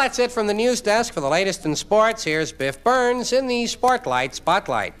 Well, that's it from the news desk for the latest in sports. Here's Biff Burns in the Sportlight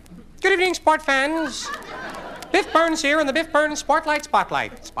Spotlight. Good evening, sport fans. Biff Burns here in the Biff Burns Sportlight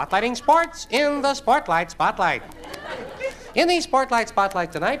Spotlight. Spotlighting sports in the Sportlight Spotlight. In the Sportlight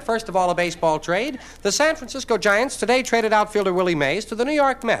Spotlight tonight, first of all, a baseball trade. The San Francisco Giants today traded outfielder Willie Mays to the New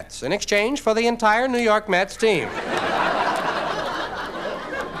York Mets in exchange for the entire New York Mets team.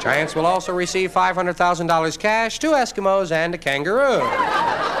 Giants will also receive $500,000 cash, 2 Eskimos, and a kangaroo.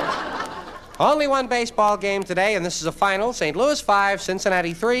 Only one baseball game today, and this is a final. St. Louis 5,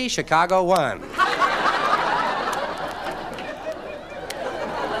 Cincinnati 3, Chicago 1.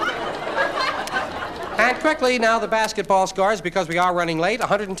 And quickly now the basketball scores, because we are running late.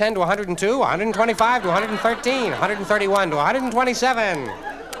 110 to 102, 125 to 113, 131 to 127.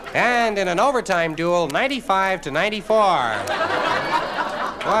 And in an overtime duel, 95 to 94.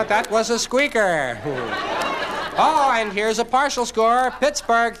 Well, that was a squeaker. Oh, and here's a partial score.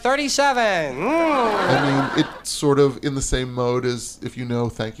 Pittsburgh 37. I mean, it's sort of in the same mode as, if you know,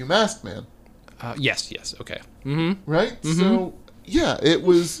 Thank You, Masked Man. Yes, okay. Right? So, yeah, it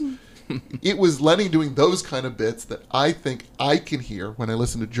was Lenny doing those kind of bits that I think I can hear when I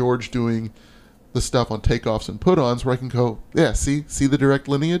listen to George doing the stuff on Takeoffs and Put-Ons, where I can go, yeah, see the direct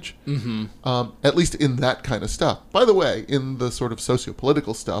lineage? At least in that kind of stuff. By the way, in the sort of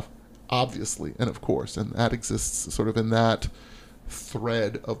socio-political stuff, obviously, and of course, and that exists sort of in that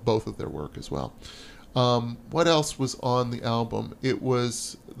thread of both of their work as well. What else was on the album? It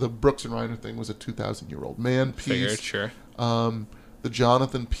was, the Brooks and Reiner thing was a 2,000-Year-Old Man piece. Figured, sure. The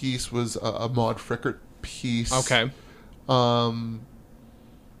Jonathan piece was a Maude Frickert piece. Okay. I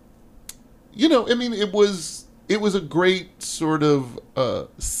mean, it was a great sort of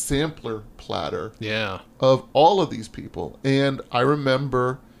sampler platter of all of these people. And I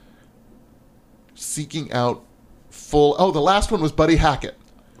remember seeking out the last one was Buddy Hackett.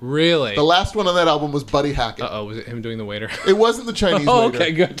 Really? The last one on that album was Buddy Hackett. Uh-oh, was it him doing the waiter? It wasn't the Chinese waiter.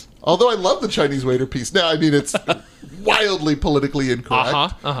 Okay, good. Although I love the Chinese waiter piece. Now, I mean, it's wildly politically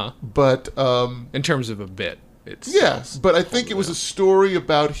incorrect. But in terms of a bit, it's yes. But I think it was a story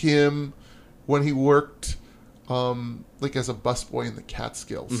about him when he worked like as a busboy in the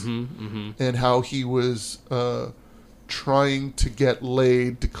Catskills, and how he was trying to get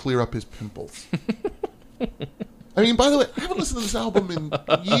laid to clear up his pimples. I mean, by the way, I haven't listened to this album in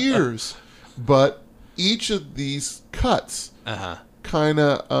years, but each of these cuts kind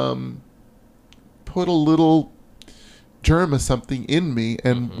of put a little germ of something in me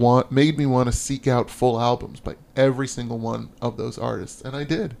and made me want to seek out full albums by every single one of those artists, and I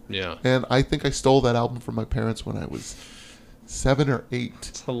did. Yeah. And I think I stole that album from my parents when I was 7 or 8.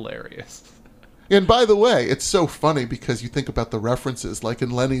 It's hilarious. And by the way, it's so funny because you think about the references, like in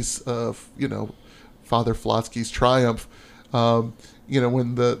Lenny's, Father Flotsky's Triumph, when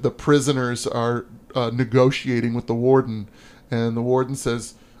the prisoners are negotiating with the warden, and the warden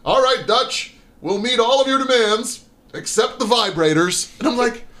says, "All right, Dutch, we'll meet all of your demands except the vibrators." And I'm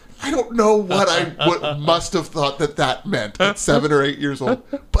like, I don't know what I must have thought that meant at 7 or 8 years old,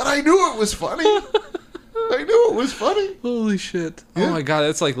 but I knew it was funny. I knew it was funny. Holy shit. Yeah. Oh my God,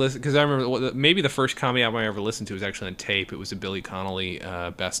 that's like, because I remember maybe the first comedy album I ever listened to was actually on tape. It was a Billy Connolly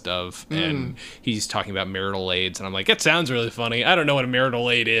best of, and he's talking about marital aids, and I'm like, it sounds really funny. I don't know what a marital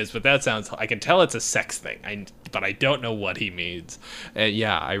aid is, but that sounds, I can tell it's a sex thing, but I don't know what he means.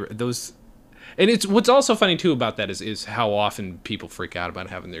 And it's what's also funny too about that is how often people freak out about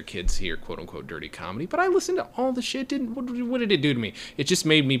having their kids hear quote unquote dirty comedy. But I listened to all the shit. What did it do to me? It just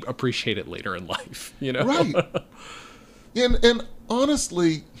made me appreciate it later in life. Right. And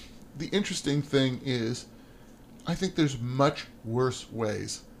honestly, the interesting thing is, I think there's much worse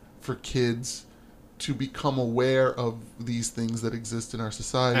ways for kids to become aware of these things that exist in our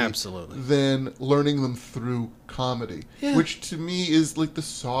society. Absolutely. Than learning them through comedy, which to me is like the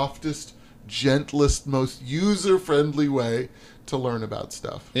softest, gentlest, most user-friendly way to learn about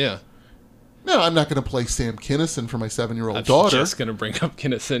stuff. Yeah. No, I'm not going to play Sam Kinison for my 7-year-old daughter. I'm just going to bring up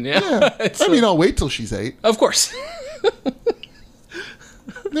Kinison, yeah. I'll wait till she's 8. Of course.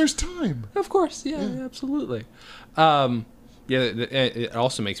 There's time. Of course, yeah. Absolutely. It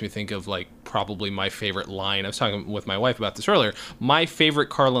also makes me think of, like, probably my favorite line. I was talking with my wife about this earlier. My favorite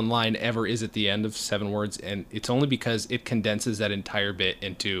Carlin line ever is at the end of 7 words, and it's only because it condenses that entire bit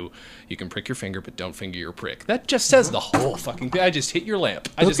into, you can prick your finger, but don't finger your prick. That just says the whole fucking thing. I just hit your lamp.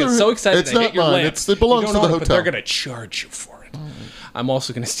 I just get so excited I hit your lamp. It belongs to the hotel. But they're going to charge you for it. I'm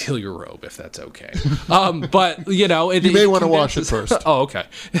also going to steal your robe, if that's okay. But, you may want to wash it first. Oh, okay.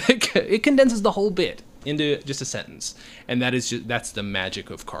 It condenses the whole bit into just a sentence, and that's the magic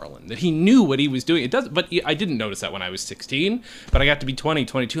of Carlin, that he knew what he was doing. I didn't notice that when I was 16, but I got to be 20,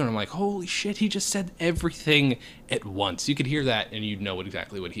 22, and I'm like, holy shit, he just said everything at once. You could hear that, and you'd know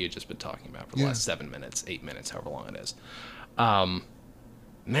exactly what he had just been talking about for the last 7 minutes, 8 minutes, however long it is.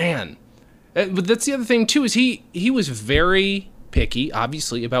 Man, but that's the other thing too, is he was very picky,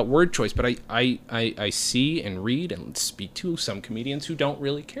 obviously, about word choice, but I see and read and speak to some comedians who don't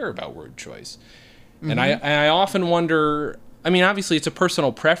really care about word choice. And I often wonder, I mean, obviously it's a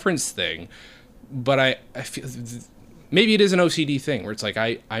personal preference thing, but I feel maybe it is an OCD thing where it's like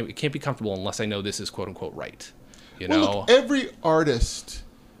I can't be comfortable unless I know this is quote unquote right. Look, every artist,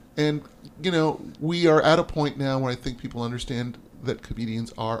 and we are at a point now where I think people understand that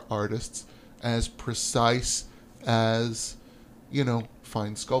comedians are artists, as precise as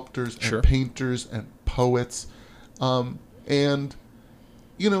fine sculptors and painters and poets, and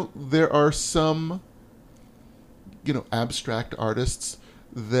there are some abstract artists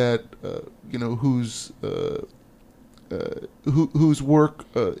that whose work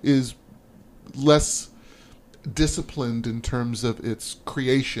is less disciplined in terms of its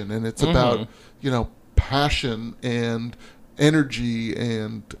creation, and it's about passion and energy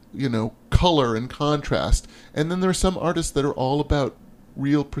and color and contrast. And then there are some artists that are all about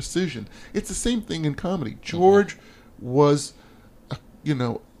real precision. It's the same thing in comedy. George was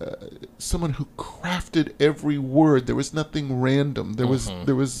someone who crafted every word. There was nothing random. There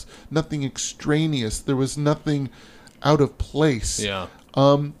was nothing extraneous. There was nothing out of place. Yeah.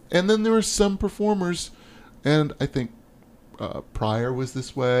 And then there were some performers, and I think Pryor was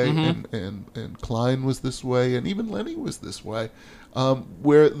this way, and Klein was this way, and even Lenny was this way,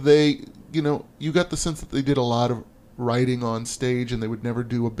 where they, you got the sense that they did a lot of writing on stage, and they would never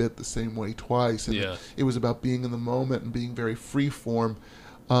do a bit the same way twice. And it was about being in the moment and being very free form.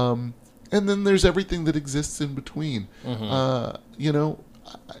 And then there's everything that exists in between.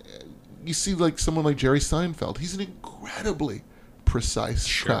 You see like someone like Jerry Seinfeld. He's an incredibly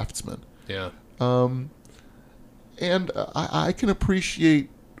precise craftsman. Yeah. And I can appreciate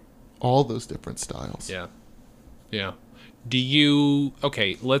all those different styles. Yeah. Yeah.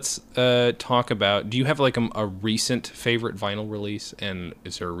 Let's talk about, do you have like a recent favorite vinyl release, and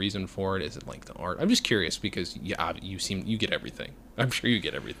is there a reason for it? Is it like the art? I'm just curious because you get everything. I'm sure you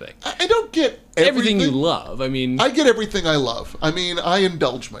get everything. I don't get everything you love. I mean, I get everything I love. I mean, I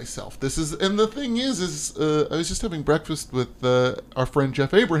indulge myself. And the thing is I was just having breakfast with our friend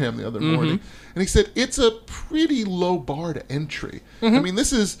Jeff Abraham the other morning, and he said it's a pretty low bar to entry. I mean,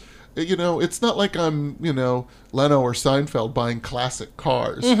 this is, it's not like I'm, Leno or Seinfeld buying classic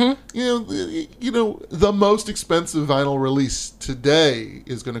cars. The most expensive vinyl release today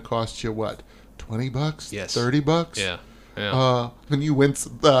is going to cost you what, $20? Yes. $30? Yeah. Yeah. And you wince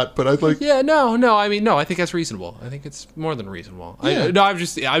at that, but I'd like... Yeah, no. I mean, no. I think that's reasonable. I think it's more than reasonable. Yeah. I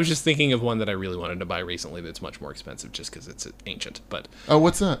was just thinking of one that I really wanted to buy recently. That's much more expensive, just because it's ancient. But Oh,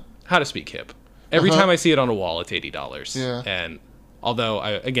 what's that? How to Speak Hip. Every time I see it on a wall, it's $80. Yeah. And although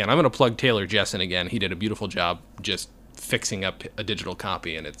I'm going to plug Taylor Jessen again. He did a beautiful job just fixing up a digital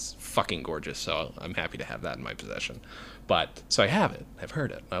copy, and it's fucking gorgeous. So I'm happy to have that in my possession. But so I have it. I've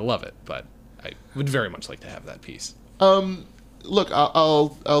heard it. I love it. But I would very much like to have that piece. Look,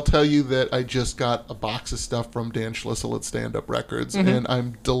 I'll tell you that I just got a box of stuff from Dan Schlissel at Stand Up Records, and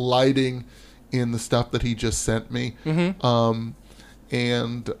I'm delighting in the stuff that he just sent me. I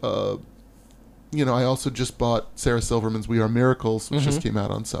also just bought Sarah Silverman's "We Are Miracles," which just came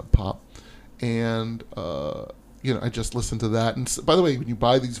out on Sub Pop, and I just listened to that. And by the way, when you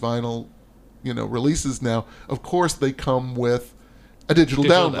buy these vinyl, releases now, of course they come with a digital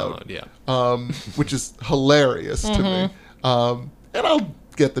download, which is hilarious to me. And I'll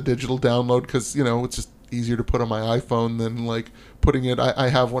get the digital download because, it's just easier to put on my iPhone than like putting it. I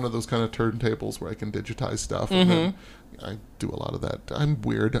have one of those kind of turntables where I can digitize stuff. And then I do a lot of that. I'm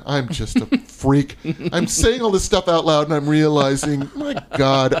weird. I'm just a freak. I'm saying all this stuff out loud and I'm realizing, my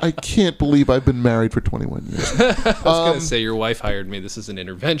God, I can't believe I've been married for 21 years. I was going to say, your wife hired me. This is an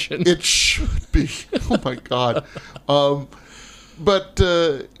intervention. It should be. Oh, my God.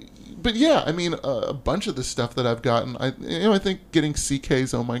 But yeah, I mean, a bunch of the stuff that I've gotten, I think getting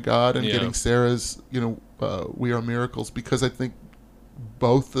CK's "Oh My God" and getting Sarah's, "We Are Miracles," because I think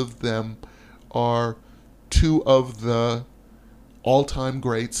both of them are two of the all-time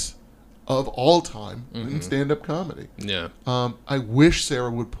greats of all time in stand-up comedy. Yeah. I wish Sarah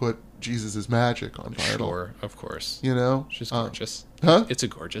would put "Jesus Is Magic" on vinyl. Sure, of course. She's gorgeous. Huh? It's a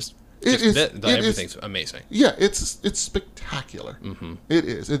gorgeous. Everything's amazing. Yeah, it's spectacular. It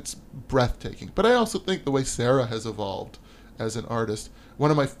is. It's breathtaking. But I also think the way Sarah has evolved as an artist, one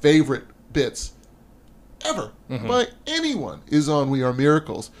of my favorite bits ever by anyone is on "We Are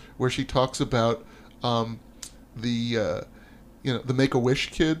Miracles," where she talks about the Make-A-Wish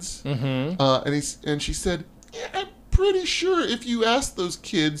kids, and she said, "Yeah, I'm pretty sure if you asked those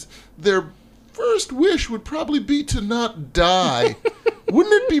kids, their first wish would probably be to not die."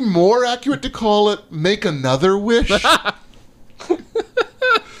 Wouldn't it be more accurate to call it "Make Another Wish"?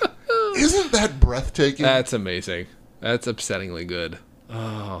 Isn't that breathtaking? That's amazing. That's upsettingly good.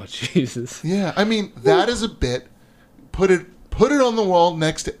 Oh, Jesus. Yeah, I mean, that is a bit. Put it on the wall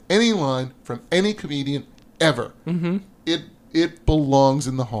next to any line from any comedian ever. It belongs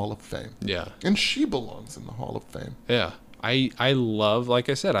in the Hall of Fame. Yeah. And she belongs in the Hall of Fame. Yeah. I love, like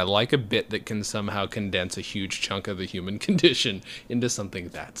I said, I like a bit that can somehow condense a huge chunk of the human condition into something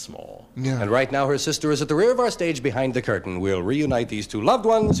that small. Yeah. And right now her sister is at the rear of our stage behind the curtain. We'll reunite these two loved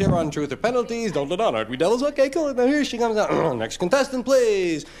ones here on Truth or Penalties. Don't let on, aren't we, devils? Okay, cool. Now here she comes out. Next contestant,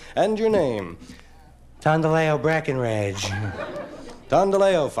 please. And your name? Tondaleo Breckenridge.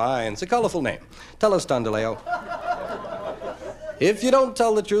 Tondaleo, fine. It's a colorful name. Tell us, Tondaleo. If you don't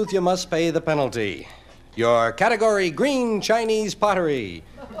tell the truth, you must pay the penalty. Your category, green Chinese pottery.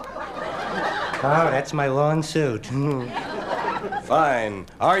 Oh, that's my lawn suit. Fine.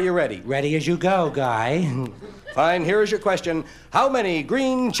 Are you ready? Ready as you go, guy. Fine. Here is your question. How many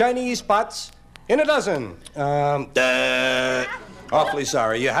green Chinese pots in a dozen? Awfully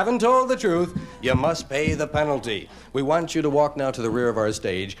sorry. You haven't told the truth. You must pay the penalty. We want you to walk now to the rear of our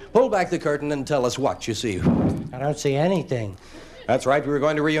stage, pull back the curtain, and tell us what you see. I don't see anything. That's right. We were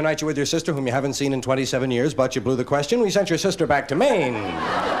going to reunite you with your sister, whom you haven't seen in 27 years, but you blew the question. We sent your sister back to Maine.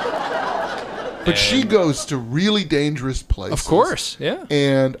 But she goes to really dangerous places. Of course, yeah.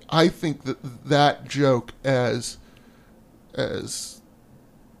 And I think that joke, as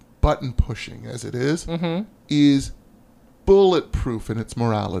button pushing as it is bulletproof in its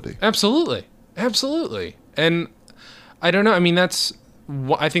morality. Absolutely. And I don't know. I mean,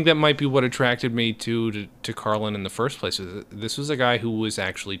 I think that might be what attracted me to Carlin in the first place. This was a guy who was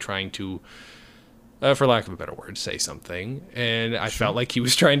actually trying to, for lack of a better word, say something, and I felt like he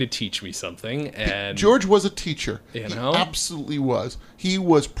was trying to teach me something. And George was a teacher. He absolutely was. He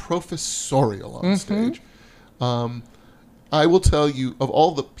was professorial on stage. I will tell you, of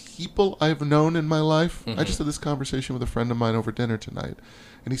all the people I've known in my life, I just had this conversation with a friend of mine over dinner tonight,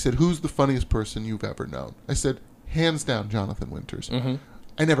 and he said, "Who's the funniest person you've ever known?" I said, "Hands down, Jonathan Winters."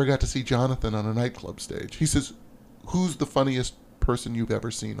 I never got to see Jonathan on a nightclub stage. He says, "Who's the funniest person you've ever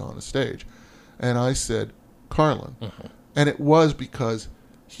seen on a stage?" And I said, "Carlin." And it was because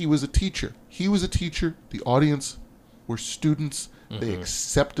he was a teacher. The audience were students. They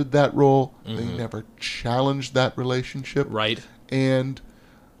accepted that role. They never challenged that relationship. Right. And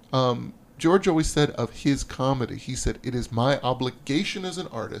George always said of his comedy, he said, "It is my obligation as an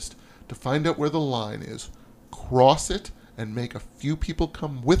artist to find out where the line is, cross it, and make a few people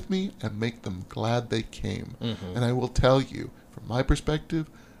come with me and make them glad they came." And I will tell you, from my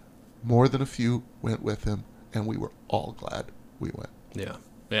perspective, more than a few went with him, and we were all glad we went. Yeah,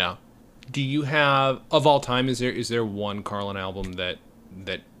 yeah. Do you have, of all time, is there one Carlin album that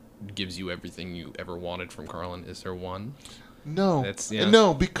gives you everything you ever wanted from Carlin? Is there one? No.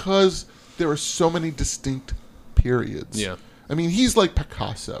 No, because there are so many distinct periods. Yeah. I mean, he's like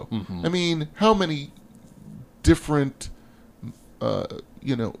Picasso. I mean, how many different, how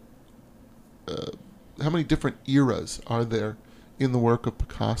many different eras are there in the work of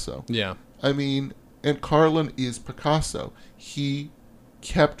Picasso? Yeah. I mean, and Carlin is Picasso. He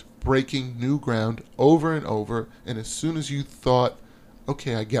kept breaking new ground over and over, and as soon as you thought,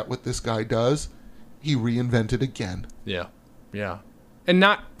 okay, I get what this guy does, he reinvented again. Yeah. Yeah. And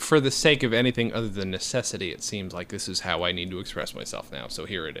not for the sake of anything other than necessity. It seems like this is how I need to express myself now, so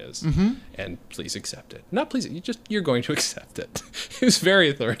here it is. And please accept it. Not please, you're going to accept it. He was very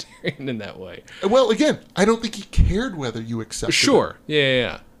authoritarian in that way. Well, again, I don't think he cared whether you accepted Sure. it.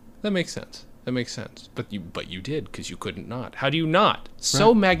 Yeah. That makes sense. But you did, because you couldn't not. How do you not?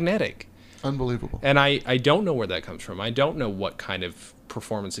 So magnetic. Unbelievable. And I don't know where that comes from. I don't know what kind of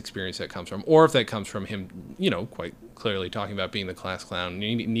performance experience that comes from, or if that comes from him, quite clearly talking about being the class clown,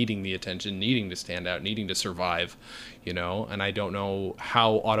 needing the attention, needing to stand out, needing to survive, and I don't know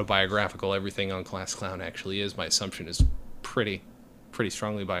how autobiographical everything on Class Clown actually is. My assumption is pretty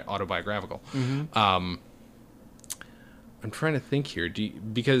strongly autobiographical. I'm trying to think here.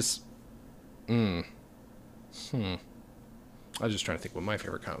 I was just trying to think what my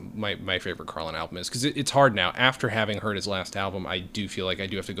favorite my favorite Carlin album is, because it's hard now. After having heard his last album, I do feel like I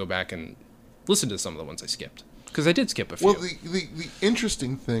do have to go back and listen to some of the ones I skipped, because I did skip a few. Well, the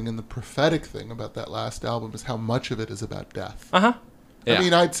interesting thing and the prophetic thing about that last album is how much of it is about death. Yeah. I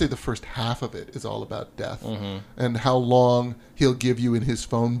mean, I'd say the first half of it is all about death, and how long he'll give you in his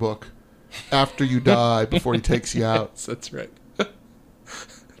phone book after you die before he takes you out. Yes, that's right.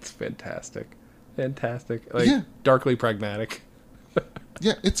 It's fantastic. Darkly pragmatic.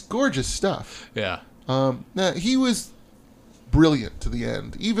 Yeah, it's gorgeous stuff. Yeah. Now, he was brilliant to the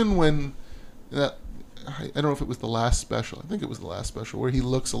end. Even when, I don't know if it was the last special. I think it was the last special, where he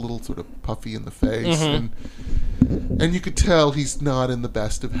looks a little sort of puffy in the face, and you could tell he's not in the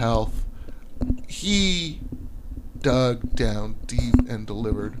best of health. He dug down deep and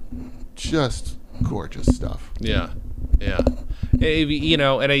delivered just gorgeous stuff. Yeah. And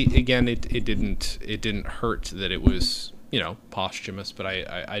it didn't hurt that it was, posthumous, but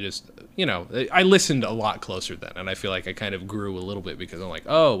I just, I listened a lot closer then, and I feel like I kind of grew a little bit, because I'm like,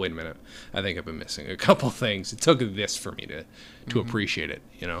 oh, wait a minute, I think I've been missing a couple things. It took this for me to appreciate it,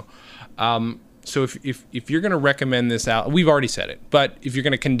 So if you're going to recommend this out, we've already said it, but if you're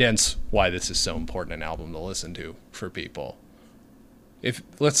going to condense why this is so important an album to listen to for people, if,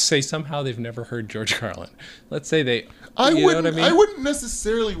 let's say, somehow they've never heard George Carlin, let's say I wouldn't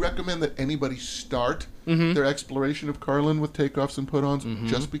necessarily recommend that anybody start their exploration of Carlin with Takeoffs and Put-Ons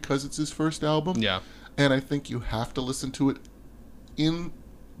just because it's his first album. Yeah. And I think you have to listen to it in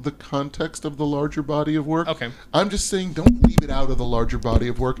the context of the larger body of work. Okay. I'm just saying, don't leave it out of the larger body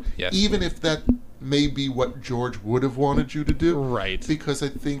of work, yes, even if that may be what George would have wanted you to do. Right. Because I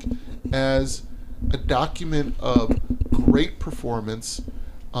think as a document of great performance,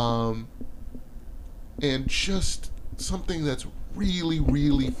 and just something that's really,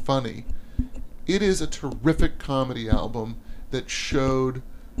 really funny, it is a terrific comedy album that showed,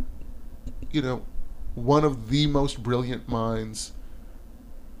 one of the most brilliant minds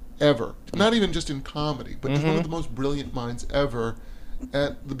ever. Not even just in comedy, but just one of the most brilliant minds ever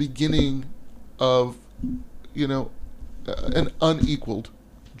at the beginning of, an unequaled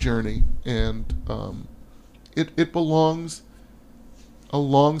journey. And it belongs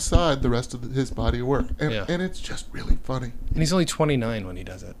alongside the rest of his body of work. And it's just really funny. And he's only 29 when he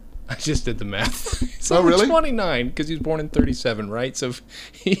does it. I just did the math. He's oh, only really? 29, because he was born in 37, right? So if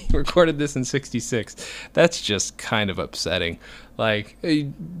he recorded this in 66. That's just kind of upsetting. Like,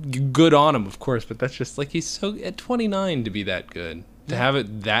 good on him, of course, but that's just like, he's so at 29 to be that good, to have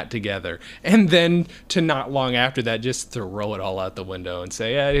it that together, and then to not long after that just throw it all out the window and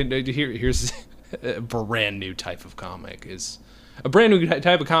say, here's a brand new type of comic. Is a brand new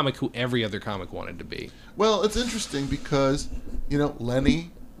type of comic who every other comic wanted to be. Well, it's interesting because,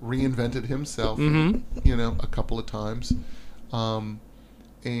 Lenny reinvented himself, a couple of times.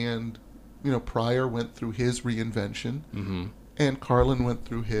 And, Pryor went through his reinvention, and Carlin went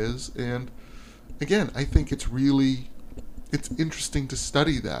through his. And, again, I think it's interesting to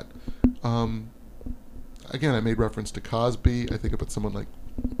study that. Again, I made reference to Cosby. I think about someone like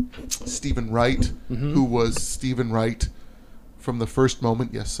Stephen Wright, who was Stephen Wright from the first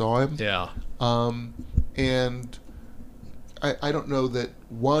moment you saw him. Yeah. And I don't know that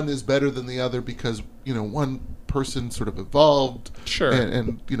one is better than the other because, one person sort of evolved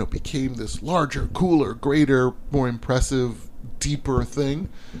and became this larger, cooler, greater, more impressive, deeper thing.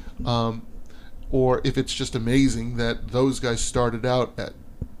 Or if it's just amazing that those guys started out at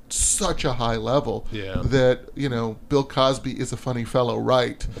such a high level that Bill Cosby is a funny fellow,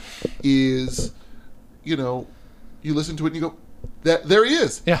 right? Is you listen to it and you go, that there he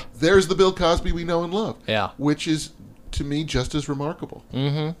is. Yeah, there's the Bill Cosby we know and love. Yeah, which is to me just as remarkable.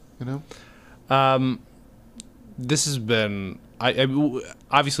 This has been.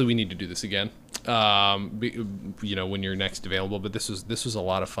 Obviously we need to do this again. When you're next available, but this was a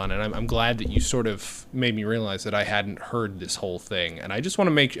lot of fun, and I'm glad that you sort of made me realize that I hadn't heard this whole thing, and I just want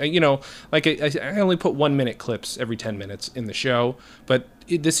to make I only put 1 minute clips every 10 minutes in the show, but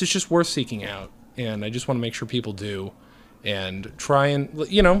this is just worth seeking out, and I just want to make sure people do, and try and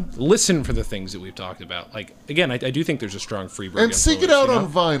listen for the things that we've talked about. Like again, I do think there's a strong Freeburg and seek it out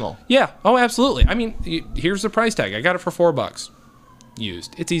on vinyl. Yeah, oh absolutely. I mean, here's the price tag. I got it for $4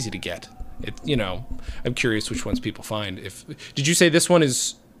 used. It's easy to get. I'm curious which ones people find. Did you say this one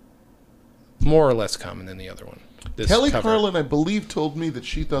is more or less common than the other one? Kelly Carlin, I believe, told me that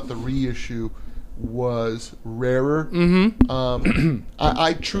she thought the reissue was rarer.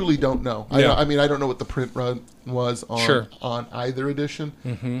 I truly don't know. Yeah. I don't know what the print run was on either edition.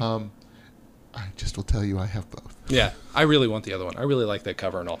 I just will tell you I have both. Yeah, I really want the other one. I really like that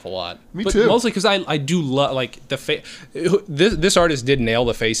cover an awful lot. Me too. Mostly because I do love this artist did nail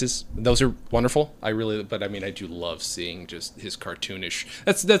the faces. Those are wonderful. I do love seeing just his cartoonish.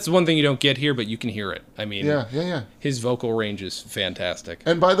 That's one thing you don't get here, but you can hear it. I mean, yeah. His vocal range is fantastic.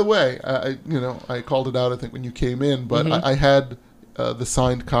 And by the way, I called it out I think when you came in, but I had the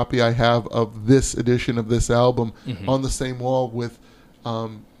signed copy I have of this edition of this album on the same wall with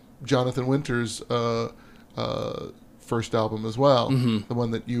Jonathan Winter's first album as well, the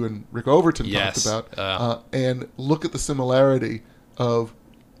one that you and Rick Overton talked about, and look at the similarity of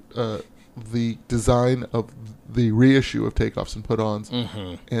the design of the reissue of Takeoffs and Put-Ons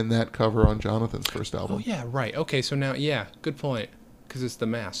and that cover on Jonathan's first album. Oh yeah, right. Okay, so now good point, because it's the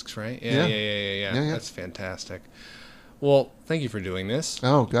masks, right? Yeah. That's fantastic. Well, thank you for doing this.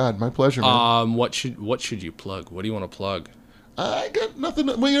 Oh God, my pleasure, man. What should you plug? What do you want to plug? I got nothing.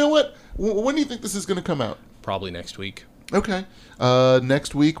 Well, you know what? When do you think this is going to come out? Probably next week. Okay.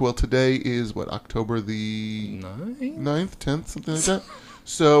 Next week, well, today is, October the 9th, 10th, something like that?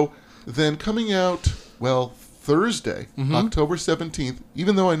 So then coming out, Thursday, October 17th,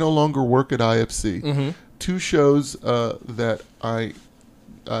 even though I no longer work at IFC, two shows that I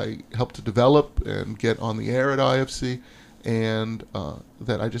helped to develop and get on the air at IFC, and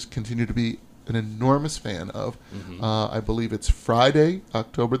that I just continue to be an enormous fan of. I believe it's Friday,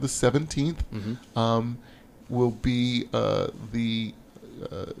 October the 17th, will be the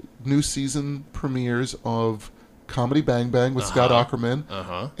new season premieres of Comedy Bang Bang with Scott Aukerman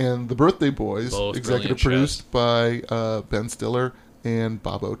and The Birthday Boys, both executive produced by Ben Stiller and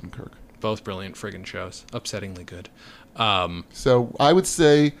Bob Odenkirk. Both brilliant friggin' shows. Upsettingly good. So I would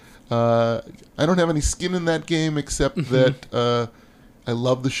say I don't have any skin in that game except that I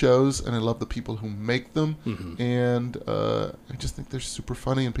love the shows and I love the people who make them, and I just think they're super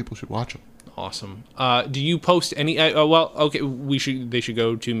funny and people should watch them. Awesome. Do you post any? Okay. They should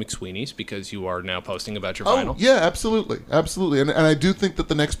go to McSweeney's because you are now posting about your vinyl. Oh yeah, absolutely, and I do think that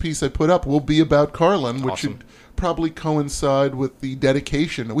the next piece I put up will be about Carlin, which should probably coincide with the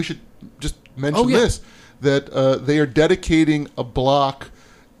dedication. We should just mention this, that they are dedicating a block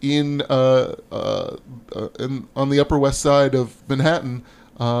on the Upper West Side of Manhattan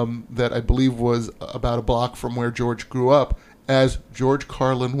that I believe was about a block from where George grew up, as George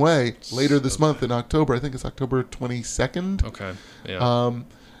Carlin Way later this month in October. I think it's October 22nd. Okay. Yeah.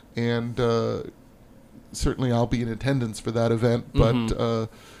 And certainly I'll be in attendance for that event. But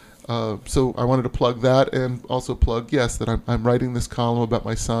so I wanted to plug that, and also plug, that I'm writing this column about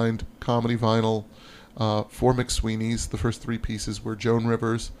my signed comedy vinyl for McSweeney's. The first three pieces were Joan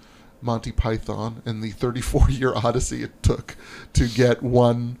Rivers, Monty Python, and the 34-year odyssey it took to get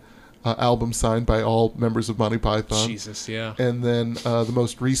one album signed by all members of Monty Python. Jesus, yeah. And then the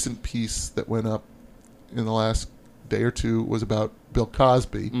most recent piece that went up in the last day or two was about Bill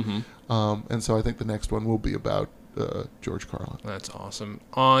Cosby. And so I think the next one will be about George Carlin. That's awesome.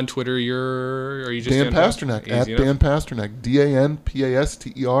 On Twitter, are you just Dan Pasternack, at Dan Pasternack,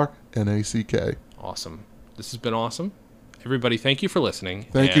 DanPasternack. Awesome. This has been awesome. everybody, thank you for listening.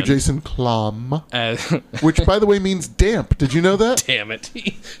 Thank you, Jason Klum. Uh, Which, by the way, means damp. Did you know that? damn it.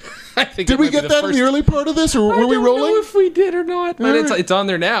 I think Did we get that in the early part of this, or were we rolling? I don't know if we did or not, but All right. it's on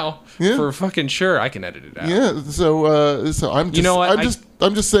there now. Yeah. For fucking sure. I can edit it out. Yeah, so I'm just, You know what?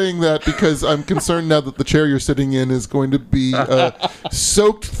 I'm just saying that because I'm concerned now that the chair you're sitting in is going to be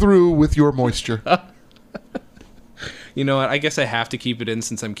soaked through with your moisture. You know what? I guess I have to keep it in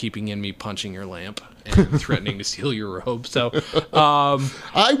since I'm keeping in me punching your lamp and threatening to steal your robe. So,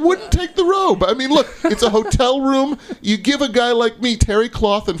 I wouldn't take the robe. I mean, look, it's a hotel room. You give a guy like me terry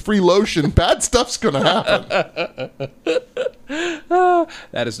cloth and free lotion, bad stuff's going to happen.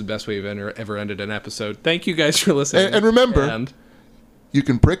 that is the best way we've ever ended an episode. Thank you guys for listening. And remember, you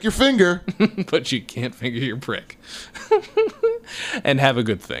can prick your finger, but you can't finger your prick. And have a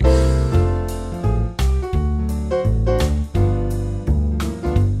good thing.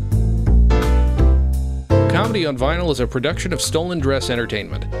 Comedy on Vinyl is a production of Stolen Dress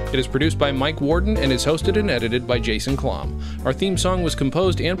Entertainment. It is produced by Mike Warden and is hosted and edited by Jason Klum. Our theme song was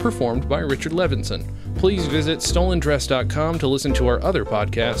composed and performed by Richard Levinson. Please visit stolendress.com to listen to our other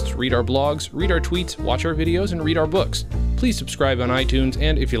podcasts, read our blogs, read our tweets, watch our videos, and read our books. Please subscribe on iTunes,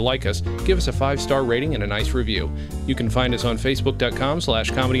 and if you like us, give us a 5-star rating and a nice review. You can find us on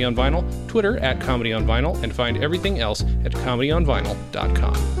facebook.com/comedyonvinyl, Twitter @comedyonvinyl, and find everything else at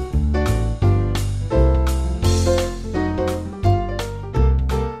comedyonvinyl.com.